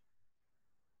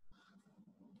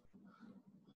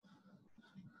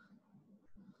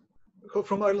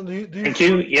 From Ireland, do you Thank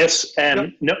you. Yes.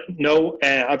 No.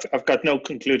 I've got no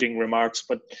concluding remarks,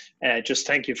 but just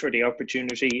thank you for the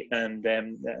opportunity, and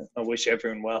I wish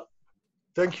everyone well.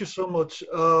 Thank you so much,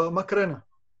 Macarena.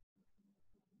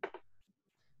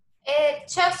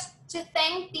 Just to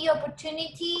thank the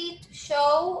opportunity to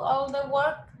show all the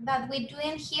work that we're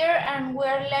doing here, and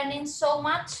we're learning so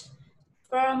much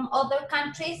from other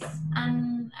countries,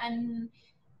 and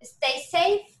stay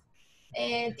safe.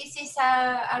 This is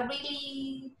a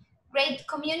really great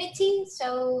community,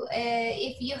 so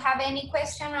if you have any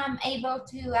question, I'm able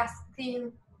to ask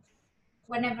you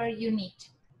whenever you need.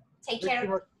 Take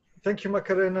care. Thank you,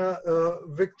 Macarena.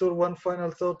 Victor, one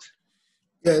final thought.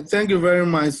 Yeah, thank you very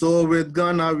much. So with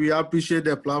Ghana, we appreciate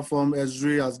the platform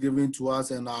ESRI has given to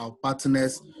us and our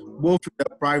partners, both the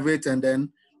private and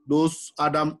then those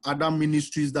other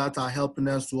ministries that are helping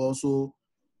us to also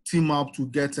team up to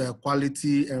get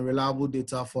quality and reliable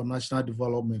data for national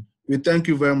development. We thank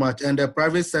you very much. And the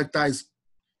private sector is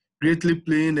greatly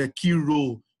playing a key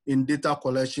role in data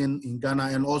collection in Ghana,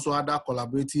 and also other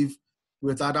collaborative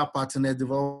with other partners,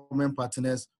 development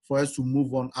partners, for us to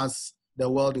move on as the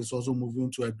world is also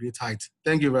moving to a great height.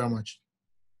 Thank you very much.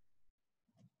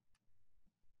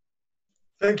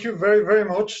 Thank you very, very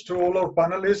much to all our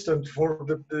panelists and for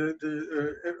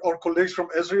our colleagues from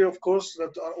ESRI, of course,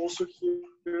 that are also here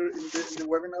in the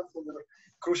webinar for their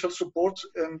crucial support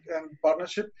and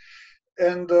partnership.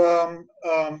 And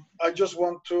I just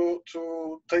want to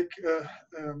take,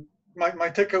 my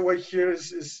takeaway here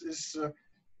is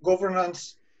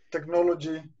governance,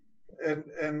 technology,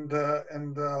 and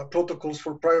protocols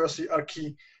for privacy are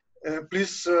key.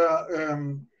 Please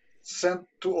send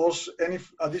to us any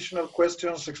additional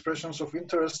questions, expressions of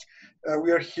interest.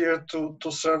 We are here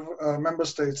to serve member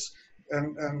states,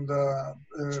 and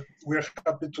we are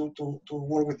happy to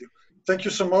work with you. Thank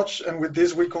you so much. And with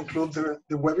this, we conclude the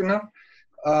webinar.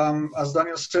 As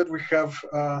Daniel said, we have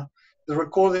the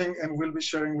recording, and we'll be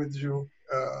sharing with you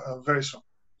very soon.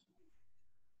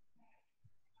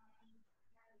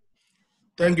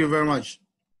 Thank you very much.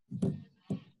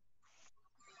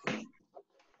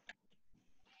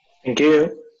 Thank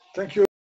you. Thank you.